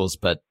by the rules.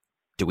 But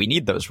do we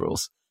need those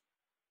rules?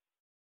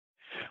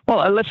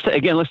 Well, let's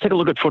take a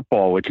look at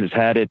football, which has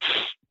had its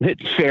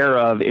share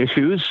of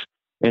issues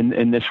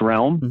in this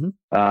realm,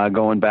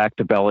 going back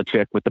to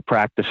Belichick with the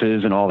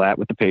practices and all that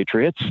with the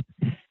Patriots.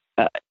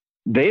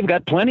 They've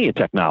got plenty of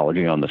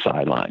technology on the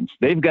sidelines.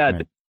 They've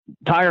got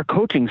entire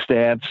coaching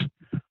staffs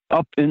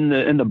up in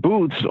the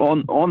booths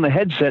on the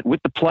headset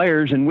with the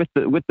players and with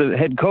the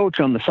head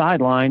coach on the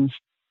sidelines,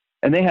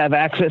 and they have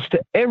access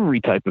to every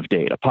type of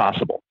data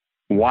possible.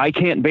 Why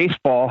can't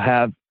baseball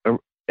have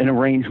an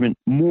arrangement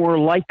more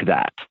like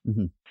that,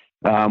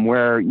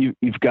 where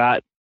you've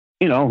got,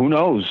 who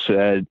knows,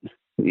 a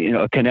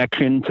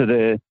connection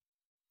to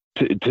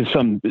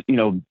some,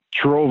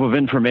 trove of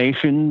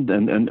information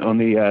and on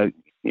the,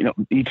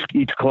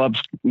 each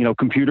club's,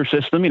 computer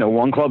system,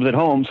 one club's at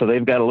home, so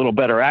they've got a little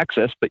better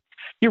access, but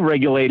you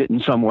regulate it in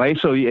some way.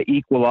 So you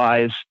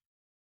equalize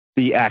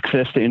the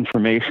access to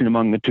information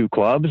among the two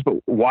clubs, but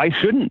why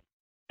shouldn't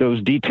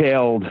those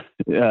detailed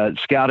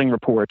scouting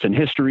reports and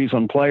histories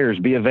on players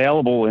be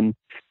available in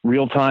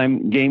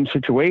real-time game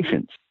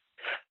situations?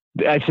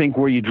 I think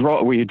where you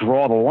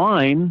draw the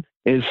line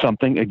is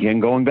something, again,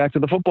 going back to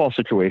the football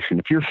situation.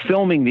 If you're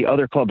filming the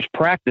other club's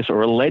practice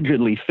or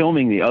allegedly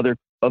filming the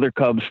other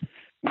club's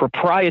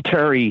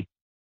proprietary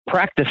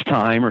practice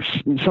time or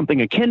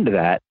something akin to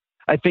that,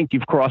 I think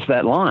you've crossed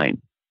that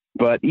line.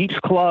 But each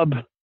club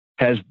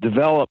has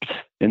developed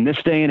in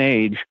this day and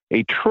age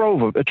a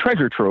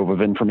treasure trove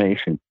of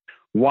information.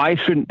 Why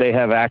shouldn't they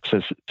have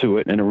access to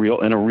it in a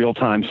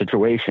real-time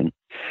situation?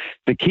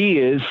 The key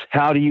is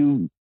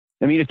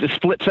it's a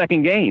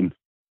split-second game.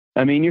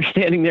 I mean, you're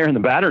standing there in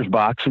the batter's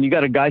box and you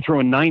got a guy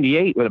throwing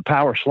 98 with a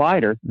power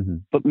slider,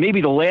 but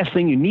maybe the last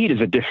thing you need is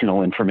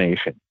additional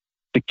information.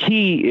 The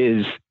key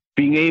is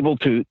being able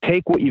to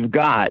take what you've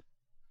got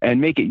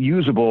and make it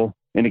usable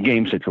in a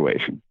game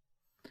situation.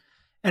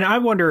 And I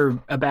wonder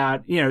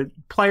about,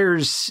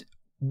 players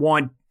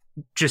want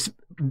just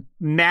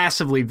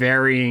massively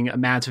varying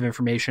amounts of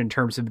information in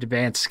terms of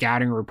advanced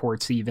scouting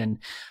reports even.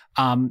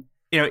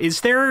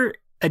 Is there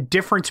a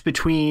difference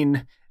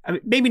between,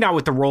 maybe not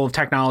with the role of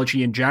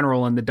technology in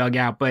general in the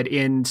dugout, but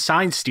in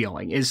sign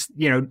stealing? Is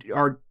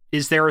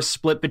there a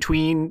split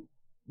between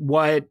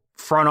what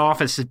front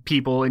office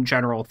people in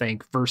general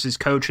think versus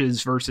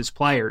coaches versus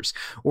players?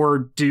 Or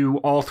do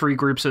all three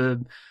groups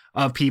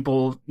of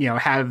people,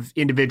 have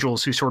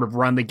individuals who sort of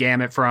run the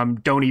gamut from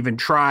don't even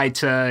try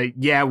to,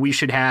 we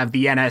should have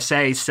the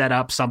NSA set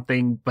up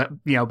something, but,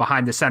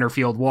 behind the center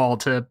field wall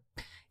to,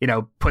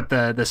 put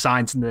the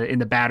signs in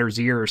the batter's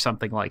ear or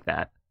something like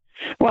that?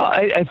 Well,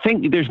 I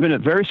think there's been a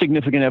very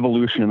significant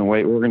evolution in the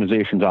way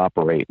organizations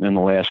operate in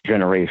the last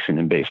generation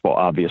in baseball,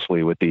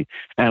 obviously, with the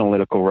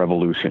analytical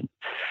revolution.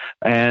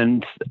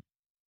 And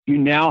you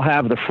now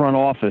have the front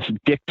office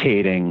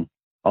dictating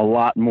a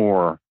lot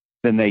more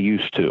than they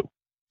used to.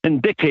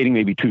 And dictating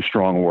may be too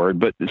strong a word,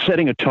 but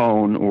setting a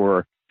tone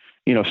or,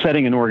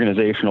 setting an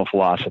organizational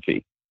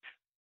philosophy.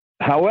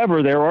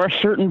 However, there are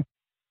certain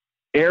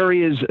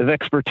areas of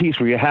expertise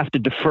where you have to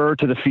defer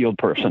to the field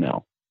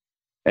personnel.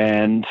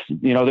 And,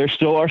 there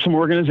still are some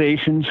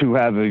organizations who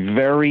have a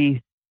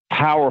very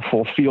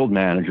powerful field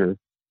manager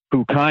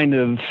who kind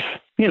of,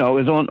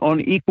 is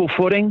on equal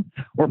footing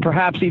or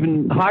perhaps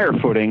even higher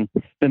footing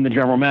than the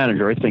general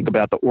manager. I think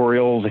about the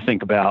Orioles. I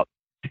think about,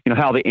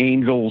 how the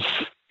Angels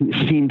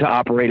seem to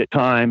operate at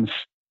times.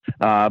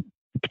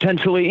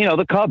 Potentially,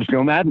 the Cubs.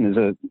 Joe Madden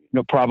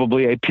is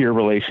probably a peer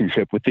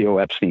relationship with Theo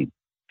Epstein.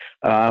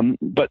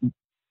 But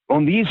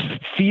on these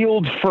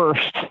field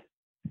first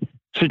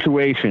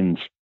situations,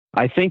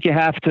 I think you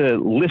have to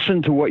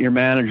listen to what your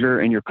manager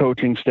and your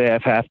coaching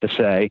staff have to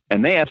say,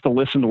 and they have to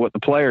listen to what the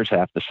players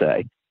have to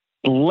say.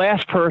 The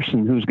last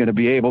person who's going to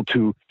be able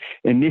to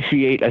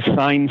initiate a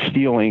sign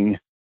stealing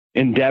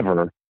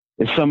endeavor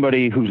is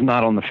somebody who's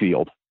not on the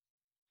field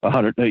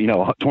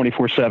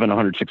 24/7,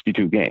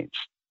 162 games.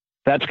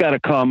 That's got to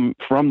come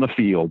from the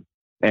field.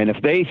 And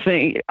if they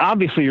think,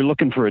 obviously you're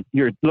looking for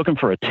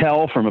a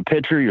tell from a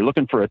pitcher, you're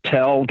looking for a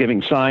tell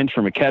giving signs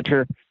from a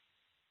catcher.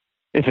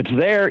 If it's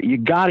there, you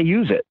got to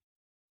use it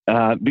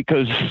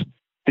because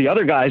the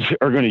other guys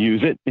are going to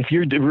use it. If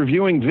you're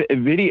reviewing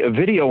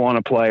video on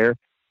a player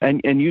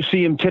and you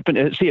see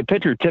a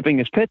pitcher tipping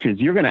his pitches,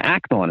 you're going to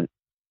act on it.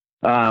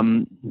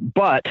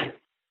 But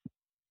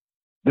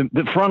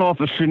the front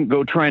office shouldn't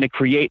go trying to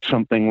create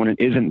something when it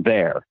isn't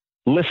there.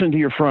 Listen to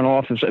your front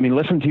office.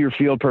 Listen to your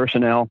field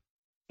personnel.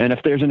 And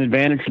if there's an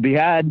advantage to be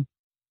had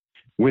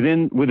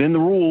within the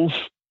rules,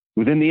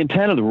 within the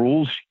intent of the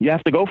rules, you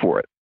have to go for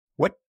it.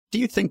 What do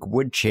you think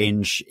would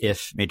change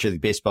if Major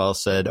League Baseball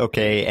said,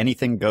 okay,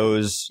 anything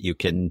goes, you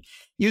can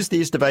use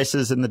these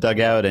devices in the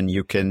dugout and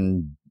you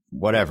can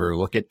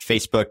look at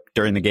Facebook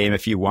during the game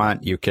if you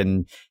want. You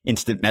can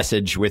instant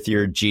message with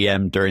your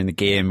GM during the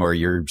game or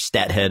your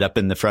stat head up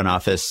in the front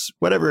office,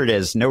 whatever it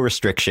is, no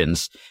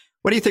restrictions.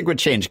 What do you think would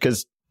change?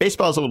 Because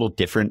baseball is a little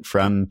different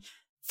from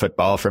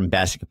football, from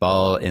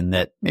basketball, in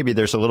that maybe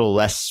there's a little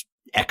less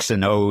X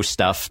and O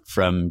stuff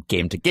from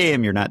game to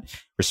game. You're not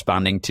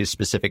responding to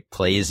specific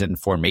plays and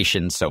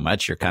formations so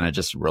much. You're kind of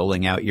just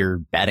rolling out your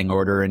batting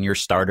order and your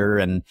starter,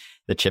 and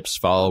the chips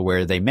fall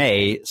where they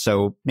may.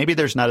 So maybe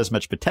there's not as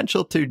much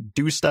potential to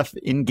do stuff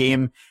in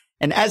game.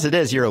 And as it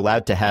is, you're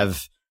allowed to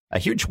have a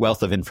huge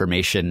wealth of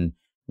information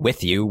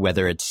with you,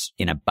 whether it's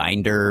in a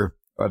binder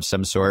of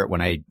some sort.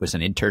 When I was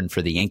an intern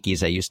for the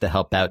Yankees, I used to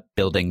help out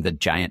building the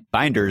giant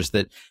binders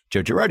that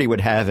Joe Girardi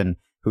would have. And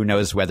who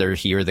knows whether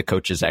he or the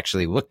coaches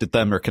actually looked at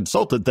them or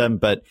consulted them.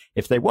 But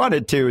if they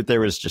wanted to, there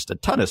was just a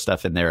ton of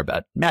stuff in there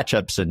about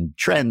matchups and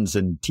trends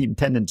and team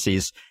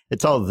tendencies.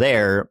 It's all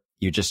there.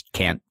 You just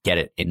can't get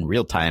it in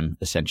real time,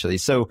 essentially.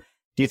 So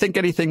do you think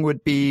anything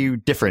would be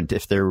different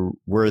if there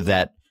were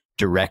that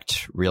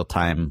direct real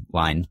time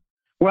line?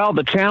 Well,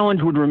 the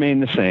challenge would remain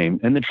the same.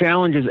 And the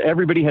challenge is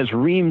everybody has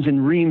reams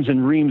and reams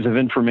and reams of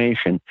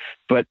information,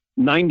 but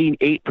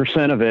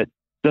 98% of it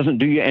doesn't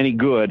do you any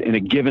good in a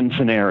given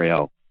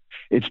scenario.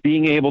 It's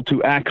being able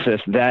to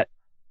access that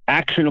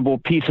actionable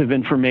piece of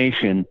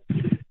information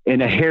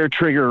in a hair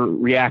trigger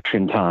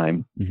reaction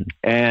time. Mm-hmm.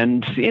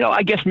 And,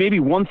 I guess maybe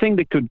one thing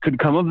that could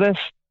come of this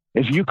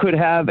is you could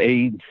have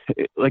a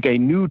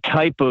new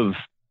type of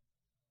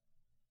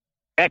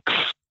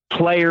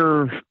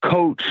ex-player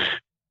coach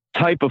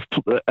type of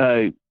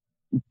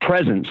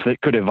presence that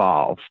could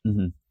evolve.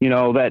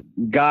 Mm-hmm. That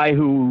guy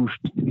who,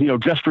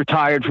 just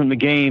retired from the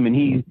game and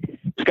he's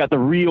got the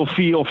real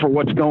feel for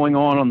what's going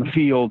on the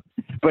field,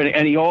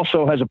 and he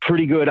also has a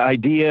pretty good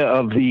idea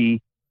of the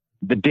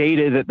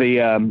data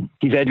that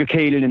he's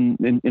educated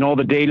in all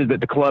the data that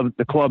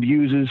the club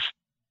uses.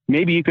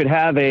 Maybe you could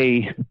have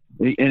an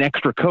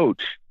extra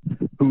coach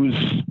who's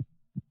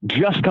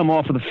just come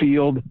off of the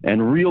field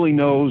and really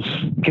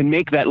can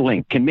make that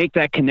link, can make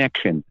that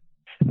connection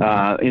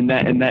in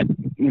that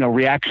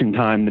reaction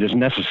time that is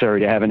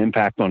necessary to have an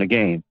impact on a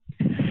game.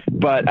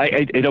 But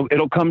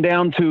it'll come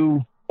down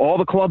to all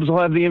the clubs will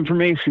have the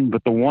information,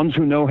 but the ones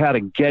who know how to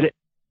get it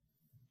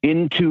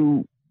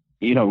into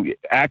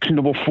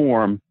actionable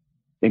form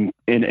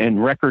in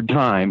record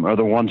time are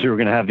the ones who are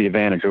going to have the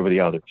advantage over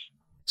the others.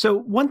 So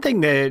one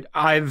thing that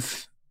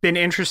I've been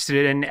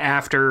interested in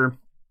after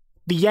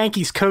the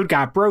Yankees code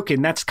got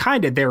broken, that's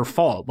kind of their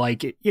fault.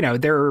 Like,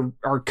 there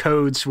are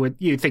codes with,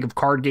 you think of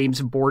card games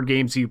and board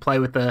games, you play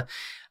with a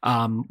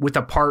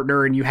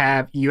partner and you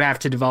have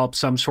to develop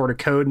some sort of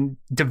code, and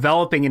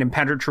developing an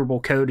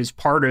impenetrable code is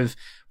part of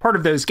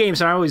those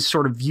games. And I always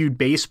sort of viewed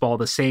baseball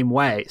the same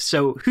way.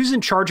 So who's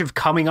in charge of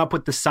coming up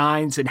with the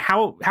signs, and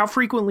how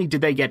frequently do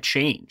they get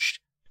changed?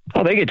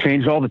 Oh, they get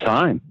changed all the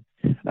time.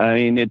 I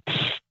mean,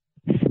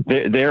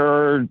 there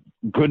are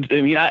good.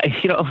 I mean,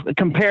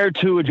 compared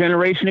to a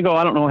generation ago,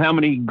 I don't know how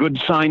many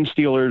good sign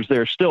stealers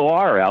there still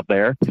are out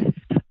there,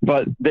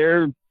 but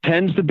there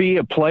tends to be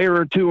a player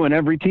or two in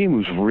every team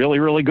who's really,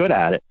 really good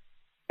at it.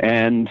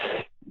 And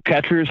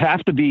catchers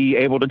have to be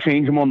able to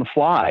change them on the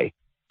fly.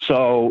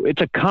 So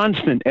it's a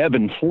constant ebb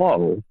and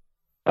flow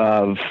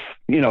of,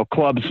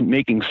 clubs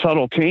making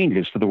subtle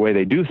changes to the way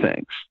they do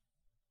things.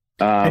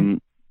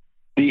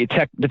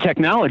 The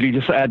technology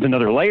just adds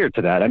another layer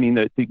to that. I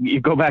mean, you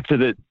go back to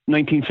the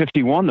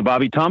 1951, the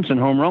Bobby Thompson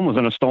home run was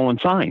on a stolen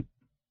sign.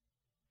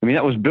 I mean,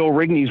 that was Bill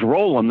Rigney's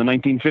role on the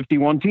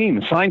 1951 team,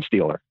 the sign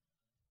stealer.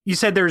 You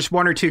said there's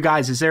one or two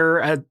guys. Is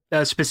there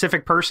a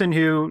specific person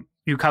who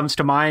comes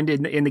to mind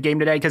in the game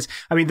today? Because,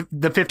 I mean,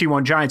 the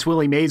 51 Giants,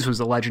 Willie Mays was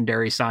a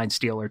legendary sign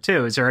stealer,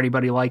 too. Is there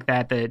anybody like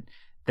that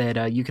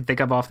you can think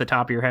of off the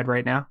top of your head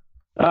right now?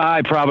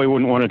 I probably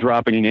wouldn't want to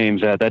drop any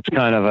names at. That's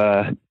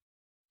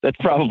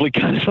probably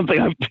kind of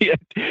something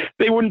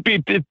people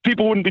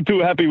wouldn't be too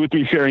happy with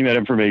me sharing that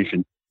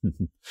information.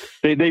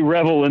 They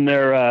revel in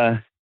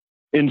their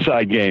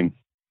inside game.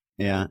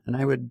 Yeah, and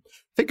I would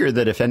figure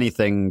that if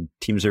anything,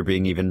 teams are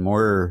being even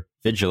more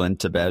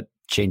vigilant about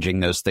changing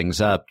those things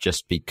up,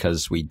 just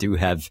because we do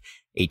have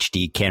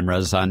HD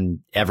cameras on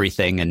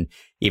everything. And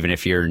even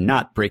if you're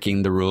not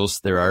breaking the rules,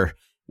 there are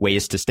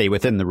ways to stay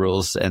within the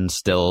rules and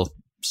still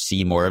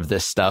see more of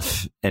this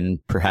stuff and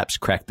perhaps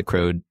crack the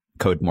code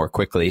more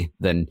quickly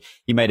than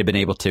you might have been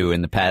able to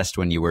in the past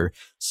when you were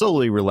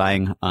solely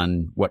relying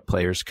on what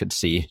players could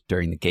see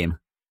during the game.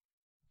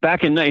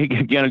 Back in,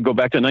 again, go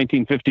back to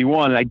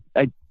 1951,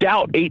 I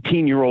doubt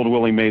 18-year-old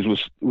Willie Mays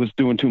was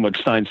doing too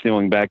much sign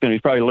stealing back then.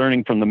 He's probably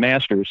learning from the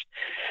masters.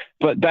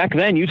 But back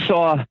then, you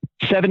saw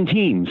 7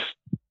 teams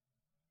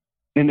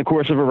in the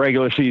course of a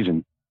regular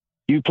season.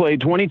 You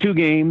played 22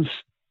 games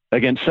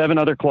against 7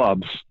 other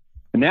clubs.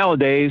 And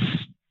nowadays,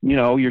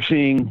 you're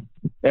seeing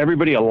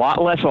everybody a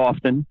lot less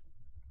often.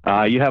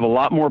 You have a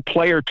lot more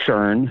player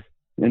churn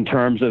in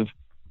terms of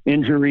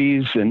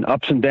injuries and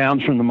ups and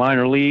downs from the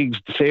minor leagues,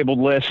 disabled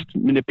list,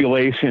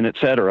 manipulation, et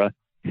cetera.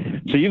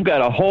 So you've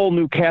got a whole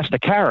new cast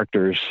of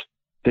characters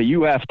that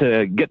you have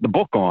to get the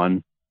book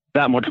on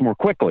that much more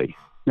quickly.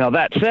 Now,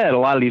 that said, a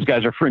lot of these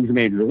guys are fringe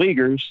major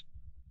leaguers,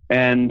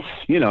 and,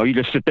 you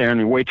just sit there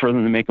and wait for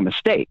them to make a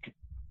mistake,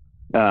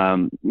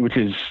 which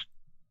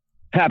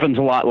happens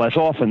a lot less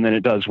often than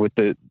it does with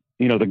the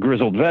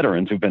grizzled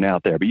veterans who've been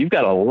out there. But you've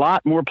got a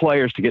lot more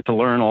players to get to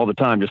learn all the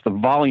time. Just the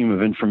volume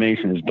of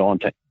information is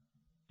daunting.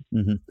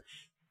 Mm-hmm.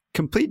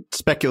 Complete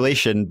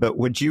speculation, but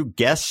would you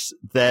guess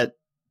that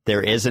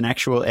there is an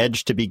actual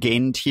edge to be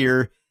gained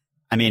here?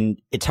 I mean,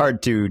 it's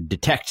hard to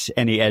detect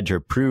any edge or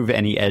prove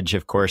any edge,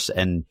 of course,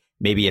 and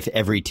maybe if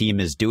every team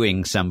is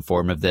doing some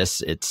form of this,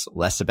 it's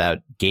less about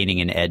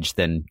gaining an edge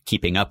than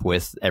keeping up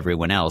with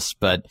everyone else.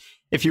 But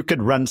if you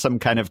could run some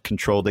kind of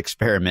controlled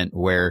experiment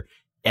where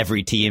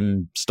every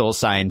team stole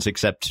signs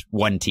except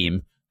one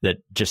team that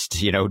just,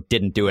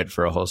 didn't do it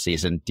for a whole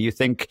season, do you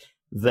think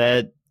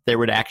that there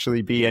would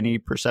actually be any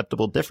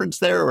perceptible difference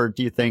there? Or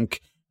do you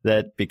think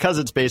that because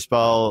it's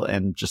baseball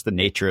and just the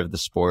nature of the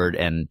sport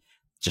and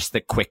just the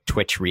quick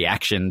twitch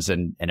reactions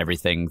and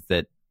everything,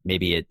 that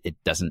maybe it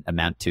doesn't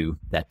amount to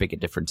that big a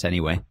difference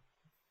anyway?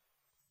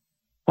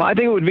 Well, I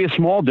think it would be a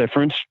small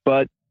difference,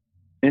 but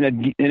in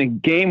a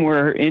game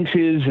where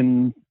inches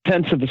and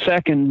tenths of a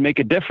second make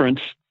a difference,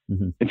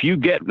 mm-hmm. if you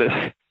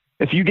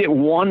get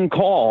one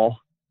call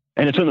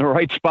and it's in the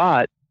right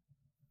spot,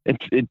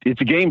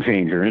 it's a game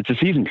changer and it's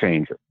a season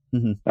changer.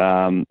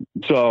 Mm-hmm.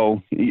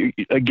 So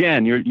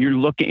you're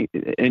looking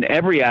in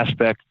every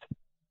aspect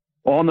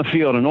on the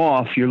field and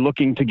off, you're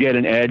looking to get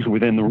an edge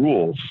within the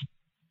rules.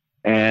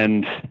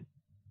 And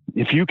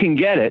if you can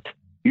get it,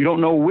 you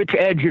don't know which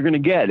edge you're going to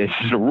get. Is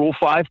it a Rule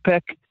 5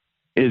 pick?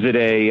 Is it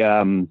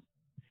a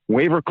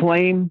waiver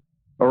claim?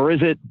 Or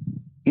is it,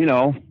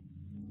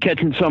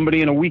 catching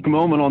somebody in a weak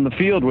moment on the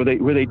field where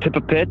they tip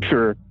a pitch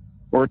or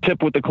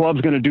tip what the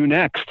club's going to do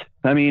next?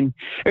 I mean,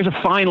 there's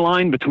a fine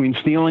line between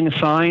stealing a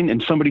sign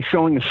and somebody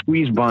showing a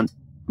squeeze bunt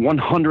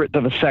 1/100th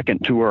of a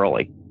second too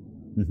early.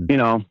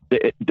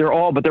 Mm-hmm. They're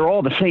all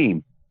the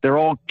same. They're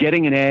all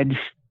getting an edge.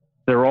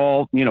 They're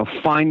all,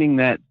 finding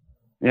that.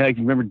 Yeah, I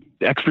remember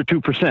extra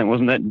 2%.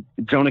 Wasn't that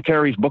Jonah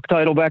Carey's book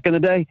title back in the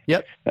day?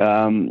 Yep.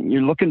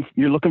 You're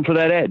looking for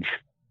that edge,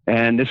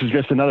 and this is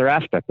just another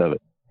aspect of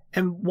it.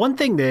 And one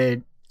thing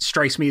that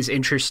strikes me as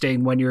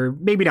interesting when you're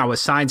maybe not with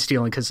sign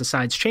stealing because the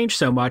signs change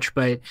so much,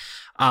 but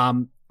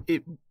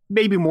it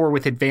maybe more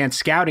with advanced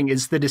scouting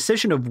is the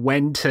decision of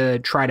when to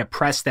try to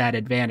press that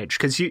advantage.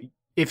 Because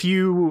if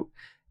you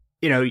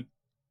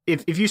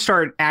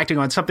start acting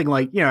on something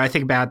like, I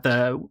think about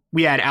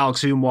we had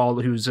Alex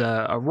Zumwalt, who's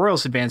a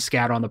Royals advanced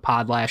scout on the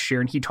pod last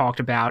year, and he talked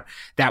about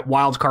that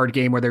wild card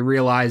game where they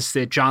realized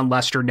that John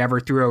Lester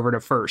never threw over to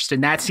first.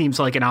 And that seems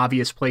like an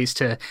obvious place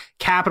to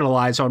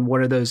capitalize on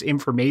one of those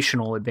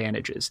informational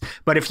advantages.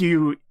 But if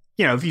you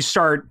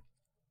start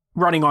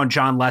running on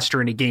John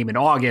Lester in a game in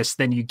August,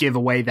 then you give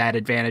away that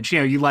advantage.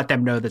 You let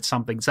them know that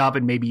something's up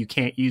and maybe you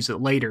can't use it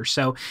later.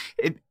 So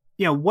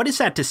what is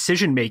that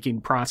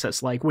decision-making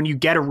process like when you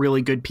get a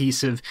really good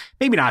piece of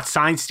maybe not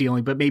sign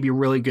stealing, but maybe a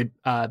really good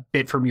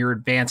bit from your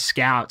advanced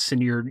scouts,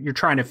 and you're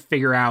trying to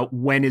figure out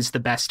when is the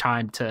best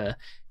time to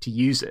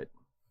use it?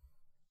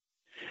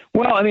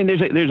 Well, I mean,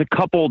 there's a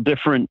couple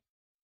different,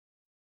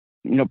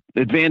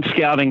 advanced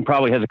scouting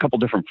probably has a couple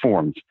different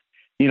forms.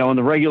 In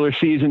the regular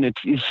season, it's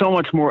so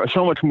much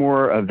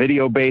more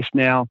video based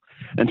now,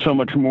 and so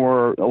much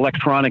more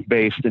electronic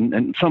based,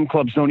 and some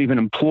clubs don't even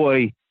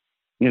employ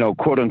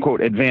quote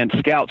unquote advanced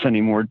scouts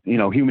anymore,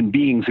 human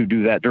beings who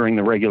do that during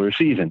the regular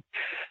season.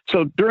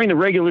 So during the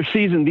regular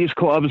season, these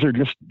clubs are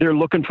they're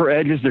looking for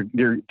edges.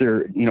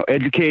 They're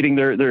educating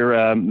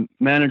their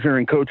manager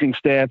and coaching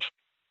staffs,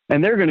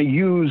 and they're going to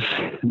use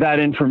that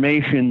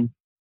information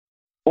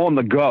on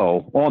the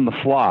go, on the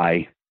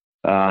fly,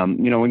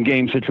 in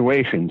game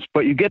situations.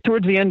 But you get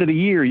towards the end of the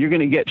year, you're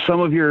going to get some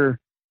of your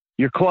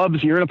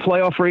clubs, you're in a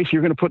playoff race,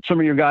 you're going to put some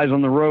of your guys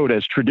on the road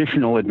as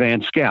traditional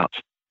advanced scouts.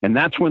 And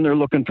that's when they're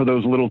looking for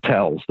those little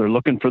tells. They're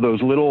looking for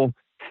those little,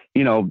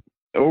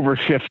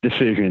 overshift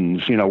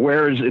decisions.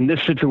 Whereas in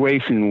this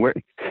situation, where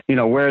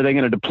are they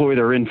going to deploy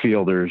their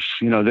infielders?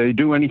 Do they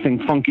do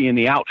anything funky in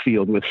the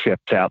outfield with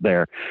shifts out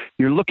there?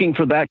 You're looking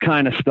for that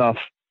kind of stuff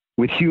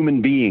with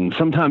human beings.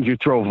 Sometimes you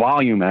throw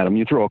volume at them.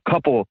 You throw a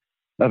couple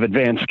of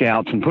advanced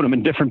scouts and put them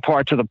in different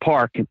parts of the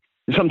park, and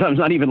sometimes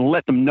not even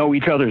let them know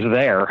each other's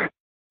there,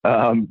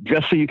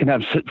 just so you can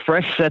have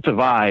fresh sets of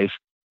eyes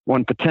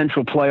on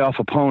potential playoff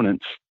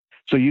opponents,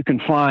 so you can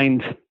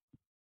find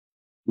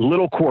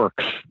little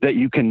quirks that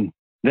you can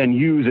then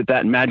use at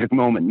that magic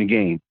moment in the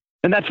game.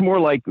 And that's more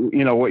like,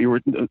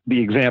 the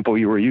example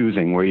you were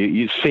using, where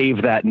you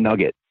save that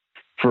nugget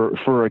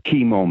for a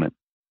key moment.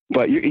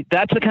 But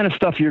that's the kind of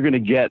stuff you're going to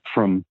get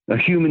from a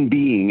human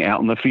being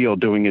out in the field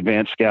doing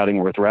advanced scouting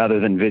work rather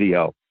than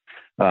video,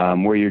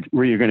 where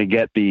you're going to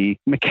get the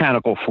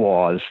mechanical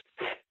flaws.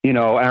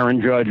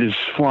 Aaron Judge is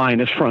flying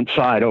his front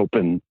side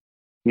open.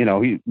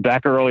 He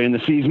back early in the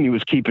season, he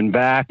was keeping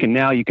back, and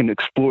now you can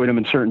exploit him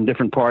in certain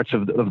different parts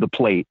of the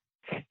plate.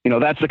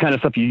 That's the kind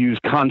of stuff you use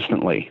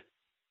constantly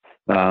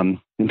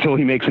until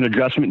he makes an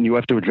adjustment and you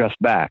have to adjust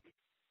back.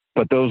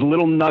 But those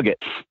little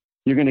nuggets,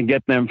 you're going to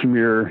get them from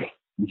your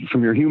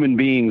human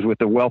beings with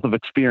the wealth of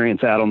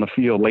experience out on the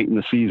field late in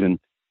the season.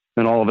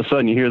 And all of a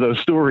sudden you hear those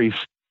stories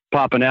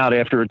popping out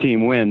after a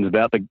team wins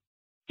about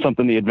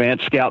something the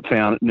advanced scout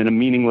found in a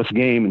meaningless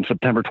game in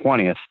September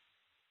 20th.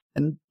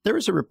 And there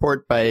was a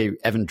report by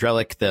Evan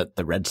Drellick that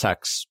the Red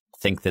Sox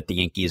think that the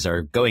Yankees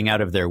are going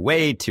out of their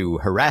way to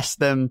harass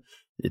them.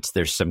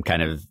 There's some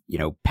kind of,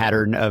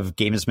 pattern of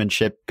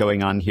gamesmanship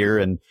going on here.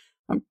 And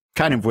I'm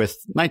kind of with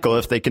Michael.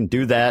 If they can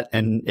do that,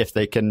 and if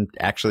they can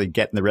actually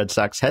get in the Red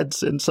Sox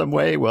heads in some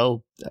way,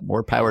 well,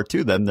 more power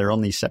to them. They're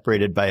only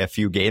separated by a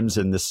few games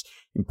in this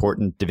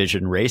important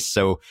division race.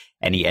 So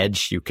any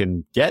edge you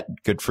can get,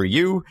 good for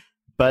you.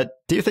 But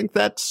do you think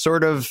that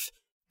sort of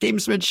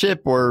gamesmanship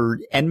or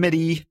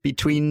enmity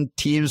between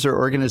teams or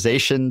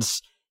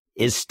organizations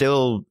is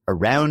still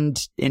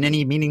around in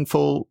any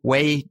meaningful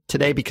way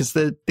today? Because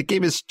the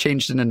game has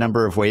changed in a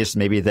number of ways,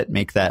 maybe that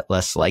make that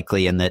less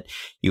likely, and that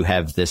you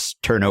have this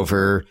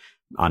turnover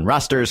on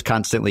rosters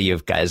constantly. You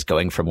have guys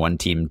going from one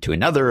team to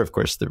another. Of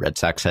course, the Red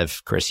Sox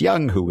have Chris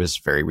Young, who was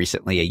very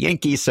recently a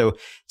Yankee. So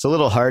it's a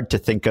little hard to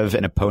think of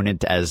an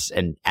opponent as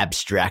an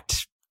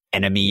abstract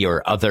enemy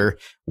or other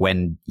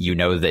when you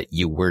know that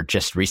you were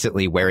just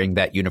recently wearing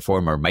that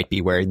uniform or might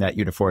be wearing that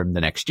uniform the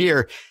next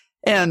year.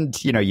 And,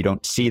 you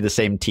don't see the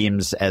same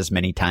teams as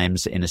many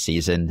times in a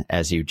season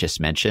as you just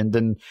mentioned.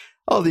 And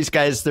all these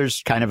guys,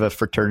 there's kind of a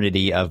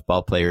fraternity of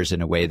ball players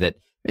in a way that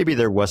maybe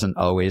there wasn't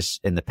always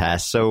in the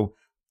past. So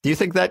do you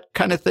think that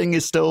kind of thing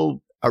is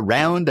still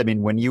around? I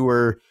mean, when you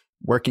were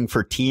working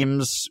for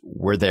teams,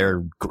 were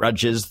there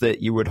grudges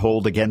that you would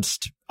hold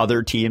against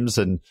other teams?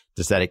 And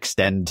does that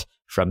extend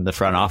from the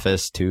front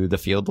office to the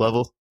field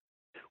level?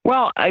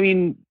 Well, I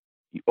mean,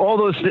 all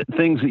those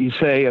things that you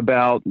say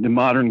about the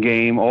modern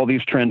game, all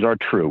these trends are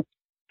true.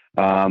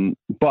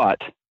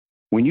 But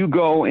when you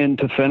go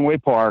into Fenway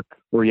Park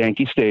or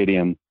Yankee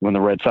Stadium, when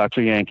the Red Sox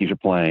or Yankees are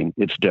playing,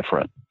 it's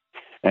different.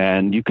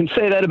 And you can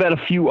say that about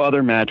a few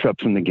other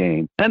matchups in the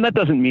game. And that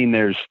doesn't mean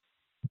there's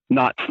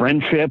not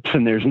friendships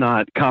and there's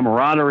not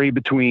camaraderie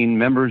between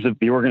members of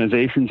the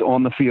organizations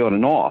on the field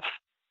and off.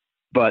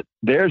 But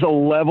there's a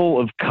level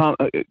of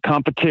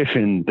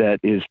competition that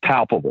is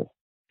palpable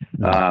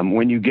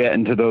when you get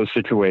into those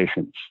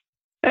situations.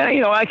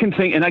 And, I can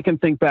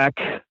think back,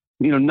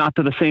 not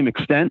to the same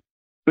extent,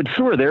 but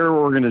sure, there are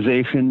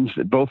organizations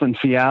both in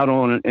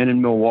Seattle and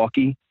in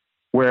Milwaukee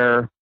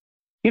where,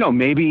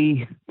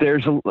 maybe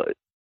there's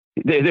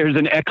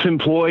an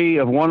ex-employee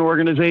of one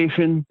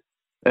organization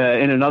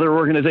in another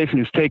organization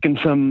who's taken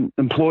some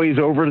employees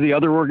over to the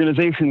other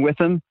organization with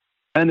them.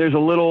 And there's a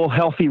little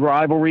healthy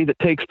rivalry that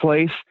takes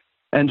place.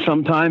 And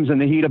sometimes in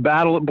the heat of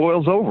battle, it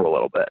boils over a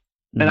little bit.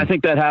 And I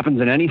think that happens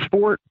in any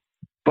sport.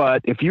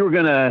 But if you were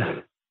going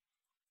to,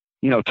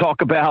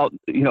 talk about,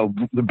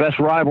 the best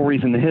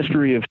rivalries in the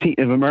history of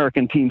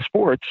American team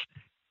sports,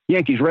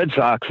 Yankees Red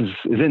Sox is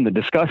in the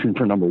discussion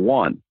for number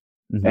one.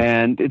 Mm-hmm.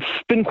 And it's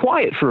been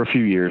quiet for a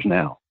few years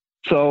now.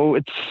 So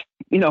it's,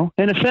 in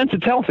a sense,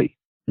 it's healthy.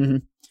 Mm-hmm.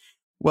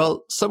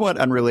 Well, somewhat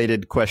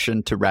unrelated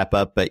question to wrap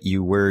up, but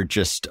you were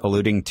just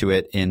alluding to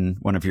it in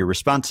one of your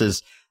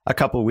responses. A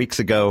couple of weeks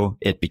ago,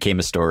 it became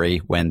a story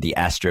when the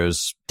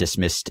Astros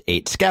dismissed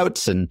 8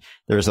 scouts, and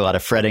there was a lot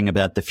of fretting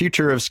about the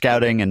future of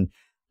scouting. And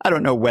I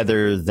don't know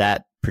whether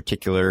that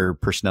particular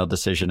personnel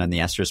decision on the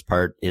Astros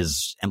part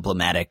is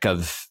emblematic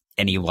of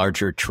any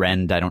larger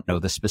trend. I don't know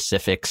the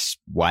specifics,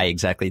 why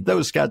exactly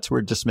those scouts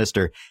were dismissed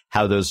or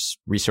how those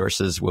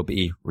resources will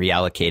be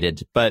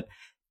reallocated. But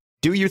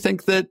do you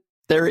think that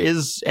there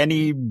is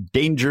any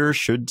danger?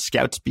 Should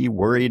scouts be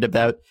worried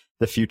about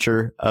the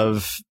future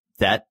of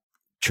that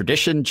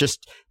tradition?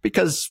 Just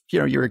because,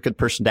 you're a good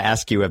person to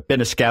ask. You have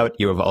been a scout.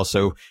 You have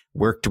also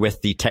worked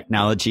with the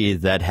technology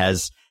that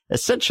has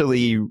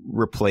essentially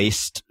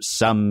replaced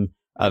some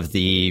of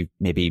the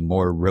maybe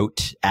more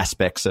rote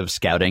aspects of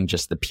scouting,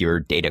 just the pure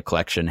data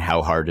collection.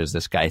 How hard is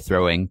this guy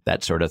throwing?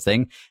 That sort of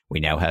thing. We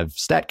now have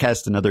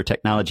StatCast and other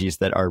technologies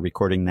that are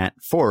recording that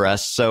for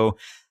us. So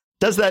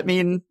does that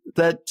mean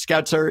that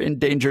scouts are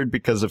endangered?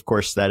 Because, of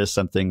course, that is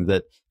something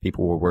that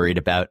people were worried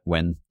about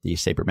when the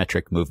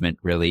sabermetric movement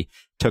really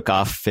took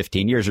off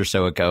 15 years or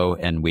so ago.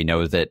 And we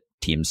know that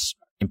teams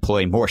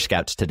employ more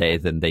scouts today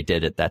than they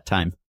did at that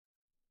time.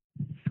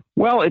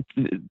 Well,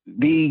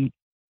 the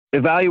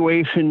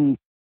evaluation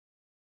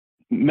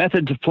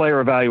methods of player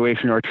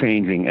evaluation are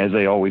changing, as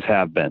they always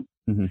have been.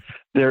 Mm-hmm.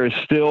 There is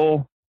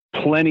still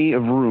plenty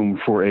of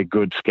room for a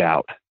good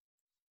scout.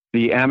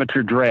 The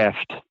amateur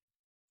draft,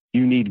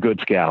 you need good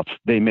scouts.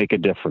 They make a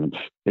difference.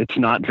 It's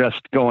not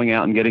just going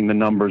out and getting the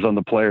numbers on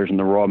the players and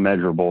the raw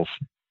measurables.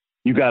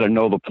 You got to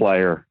know the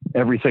player,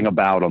 everything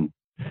about them,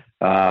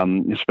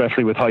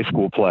 especially with high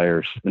school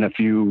players. And if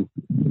you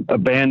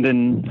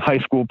abandon high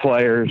school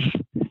players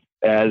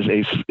at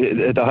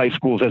the high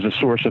schools as a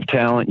source of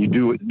talent,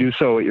 you do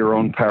so at your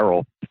own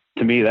peril.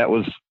 To me, that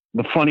was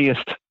the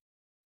funniest,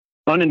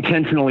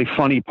 unintentionally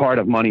funny part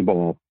of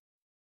Moneyball,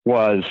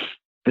 was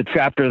the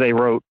chapter they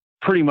wrote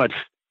pretty much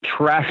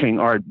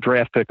trashing our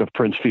draft pick of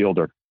Prince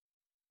Fielder.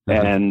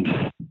 Uh-huh. And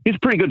he's a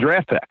pretty good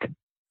draft pick.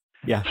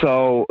 Yeah.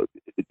 So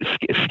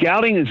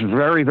scouting is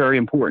very, very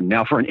important.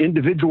 Now, for an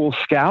individual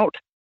scout,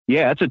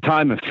 yeah, it's a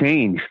time of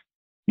change.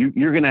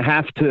 You're going to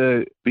have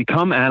to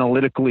become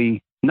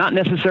analytically, not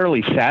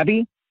necessarily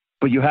savvy,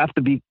 but you have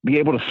to be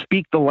able to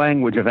speak the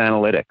language of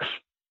analytics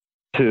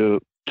to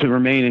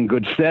remain in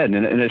good stead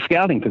in a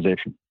scouting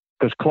position,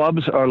 because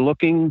clubs are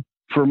looking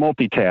for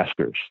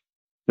multitaskers.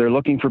 They're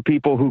looking for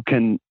people who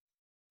can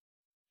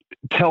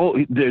tell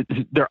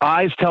their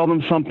eyes tell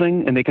them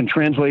something and they can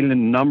translate it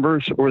into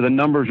numbers, or the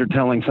numbers are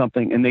telling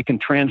something and they can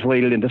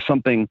translate it into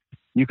something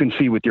you can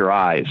see with your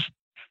eyes.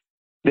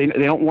 They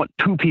don't want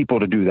two people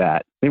to do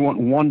that. They want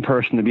one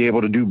person to be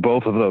able to do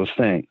both of those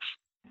things.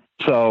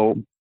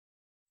 So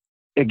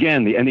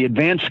again, the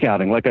advanced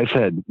scouting, like I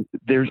said,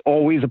 there's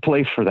always a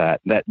place for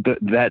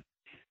that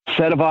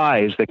set of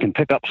eyes that can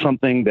pick up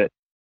something that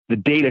the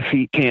data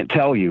sheet can't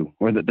tell you,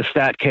 or that the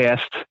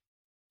StatCast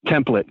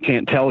template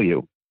can't tell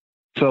you.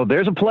 So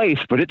there's a place,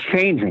 but it's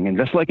changing. And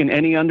just like in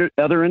any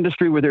other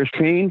industry where there's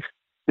change,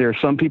 there are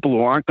some people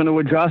who aren't going to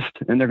adjust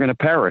and they're going to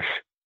perish.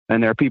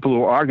 And there are people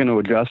who are going to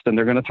adjust and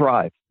they're going to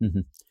thrive. Mm-hmm.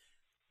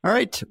 All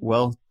right.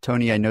 Well,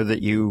 Tony, I know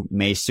that you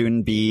may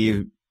soon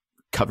be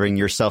covering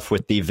yourself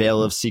with the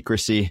veil of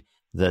secrecy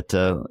that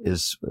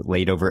is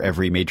laid over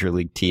every major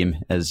league team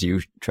as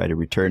you try to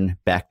return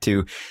back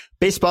to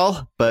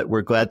baseball. But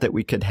we're glad that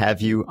we could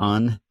have you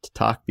on to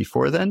talk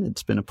before then.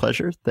 It's been a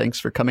pleasure. Thanks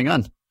for coming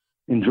on.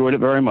 Enjoyed it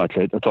very much.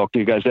 I'll talk to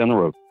you guys down the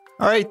road.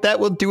 All right. That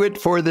will do it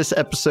for this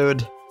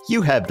episode.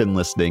 You have been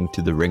listening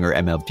to the Ringer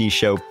MLB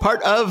Show,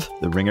 part of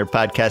the Ringer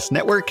Podcast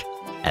Network.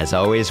 As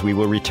always, we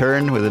will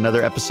return with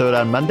another episode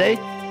on Monday.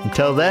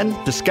 Until then,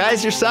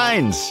 disguise your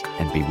signs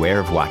and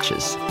beware of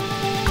watches.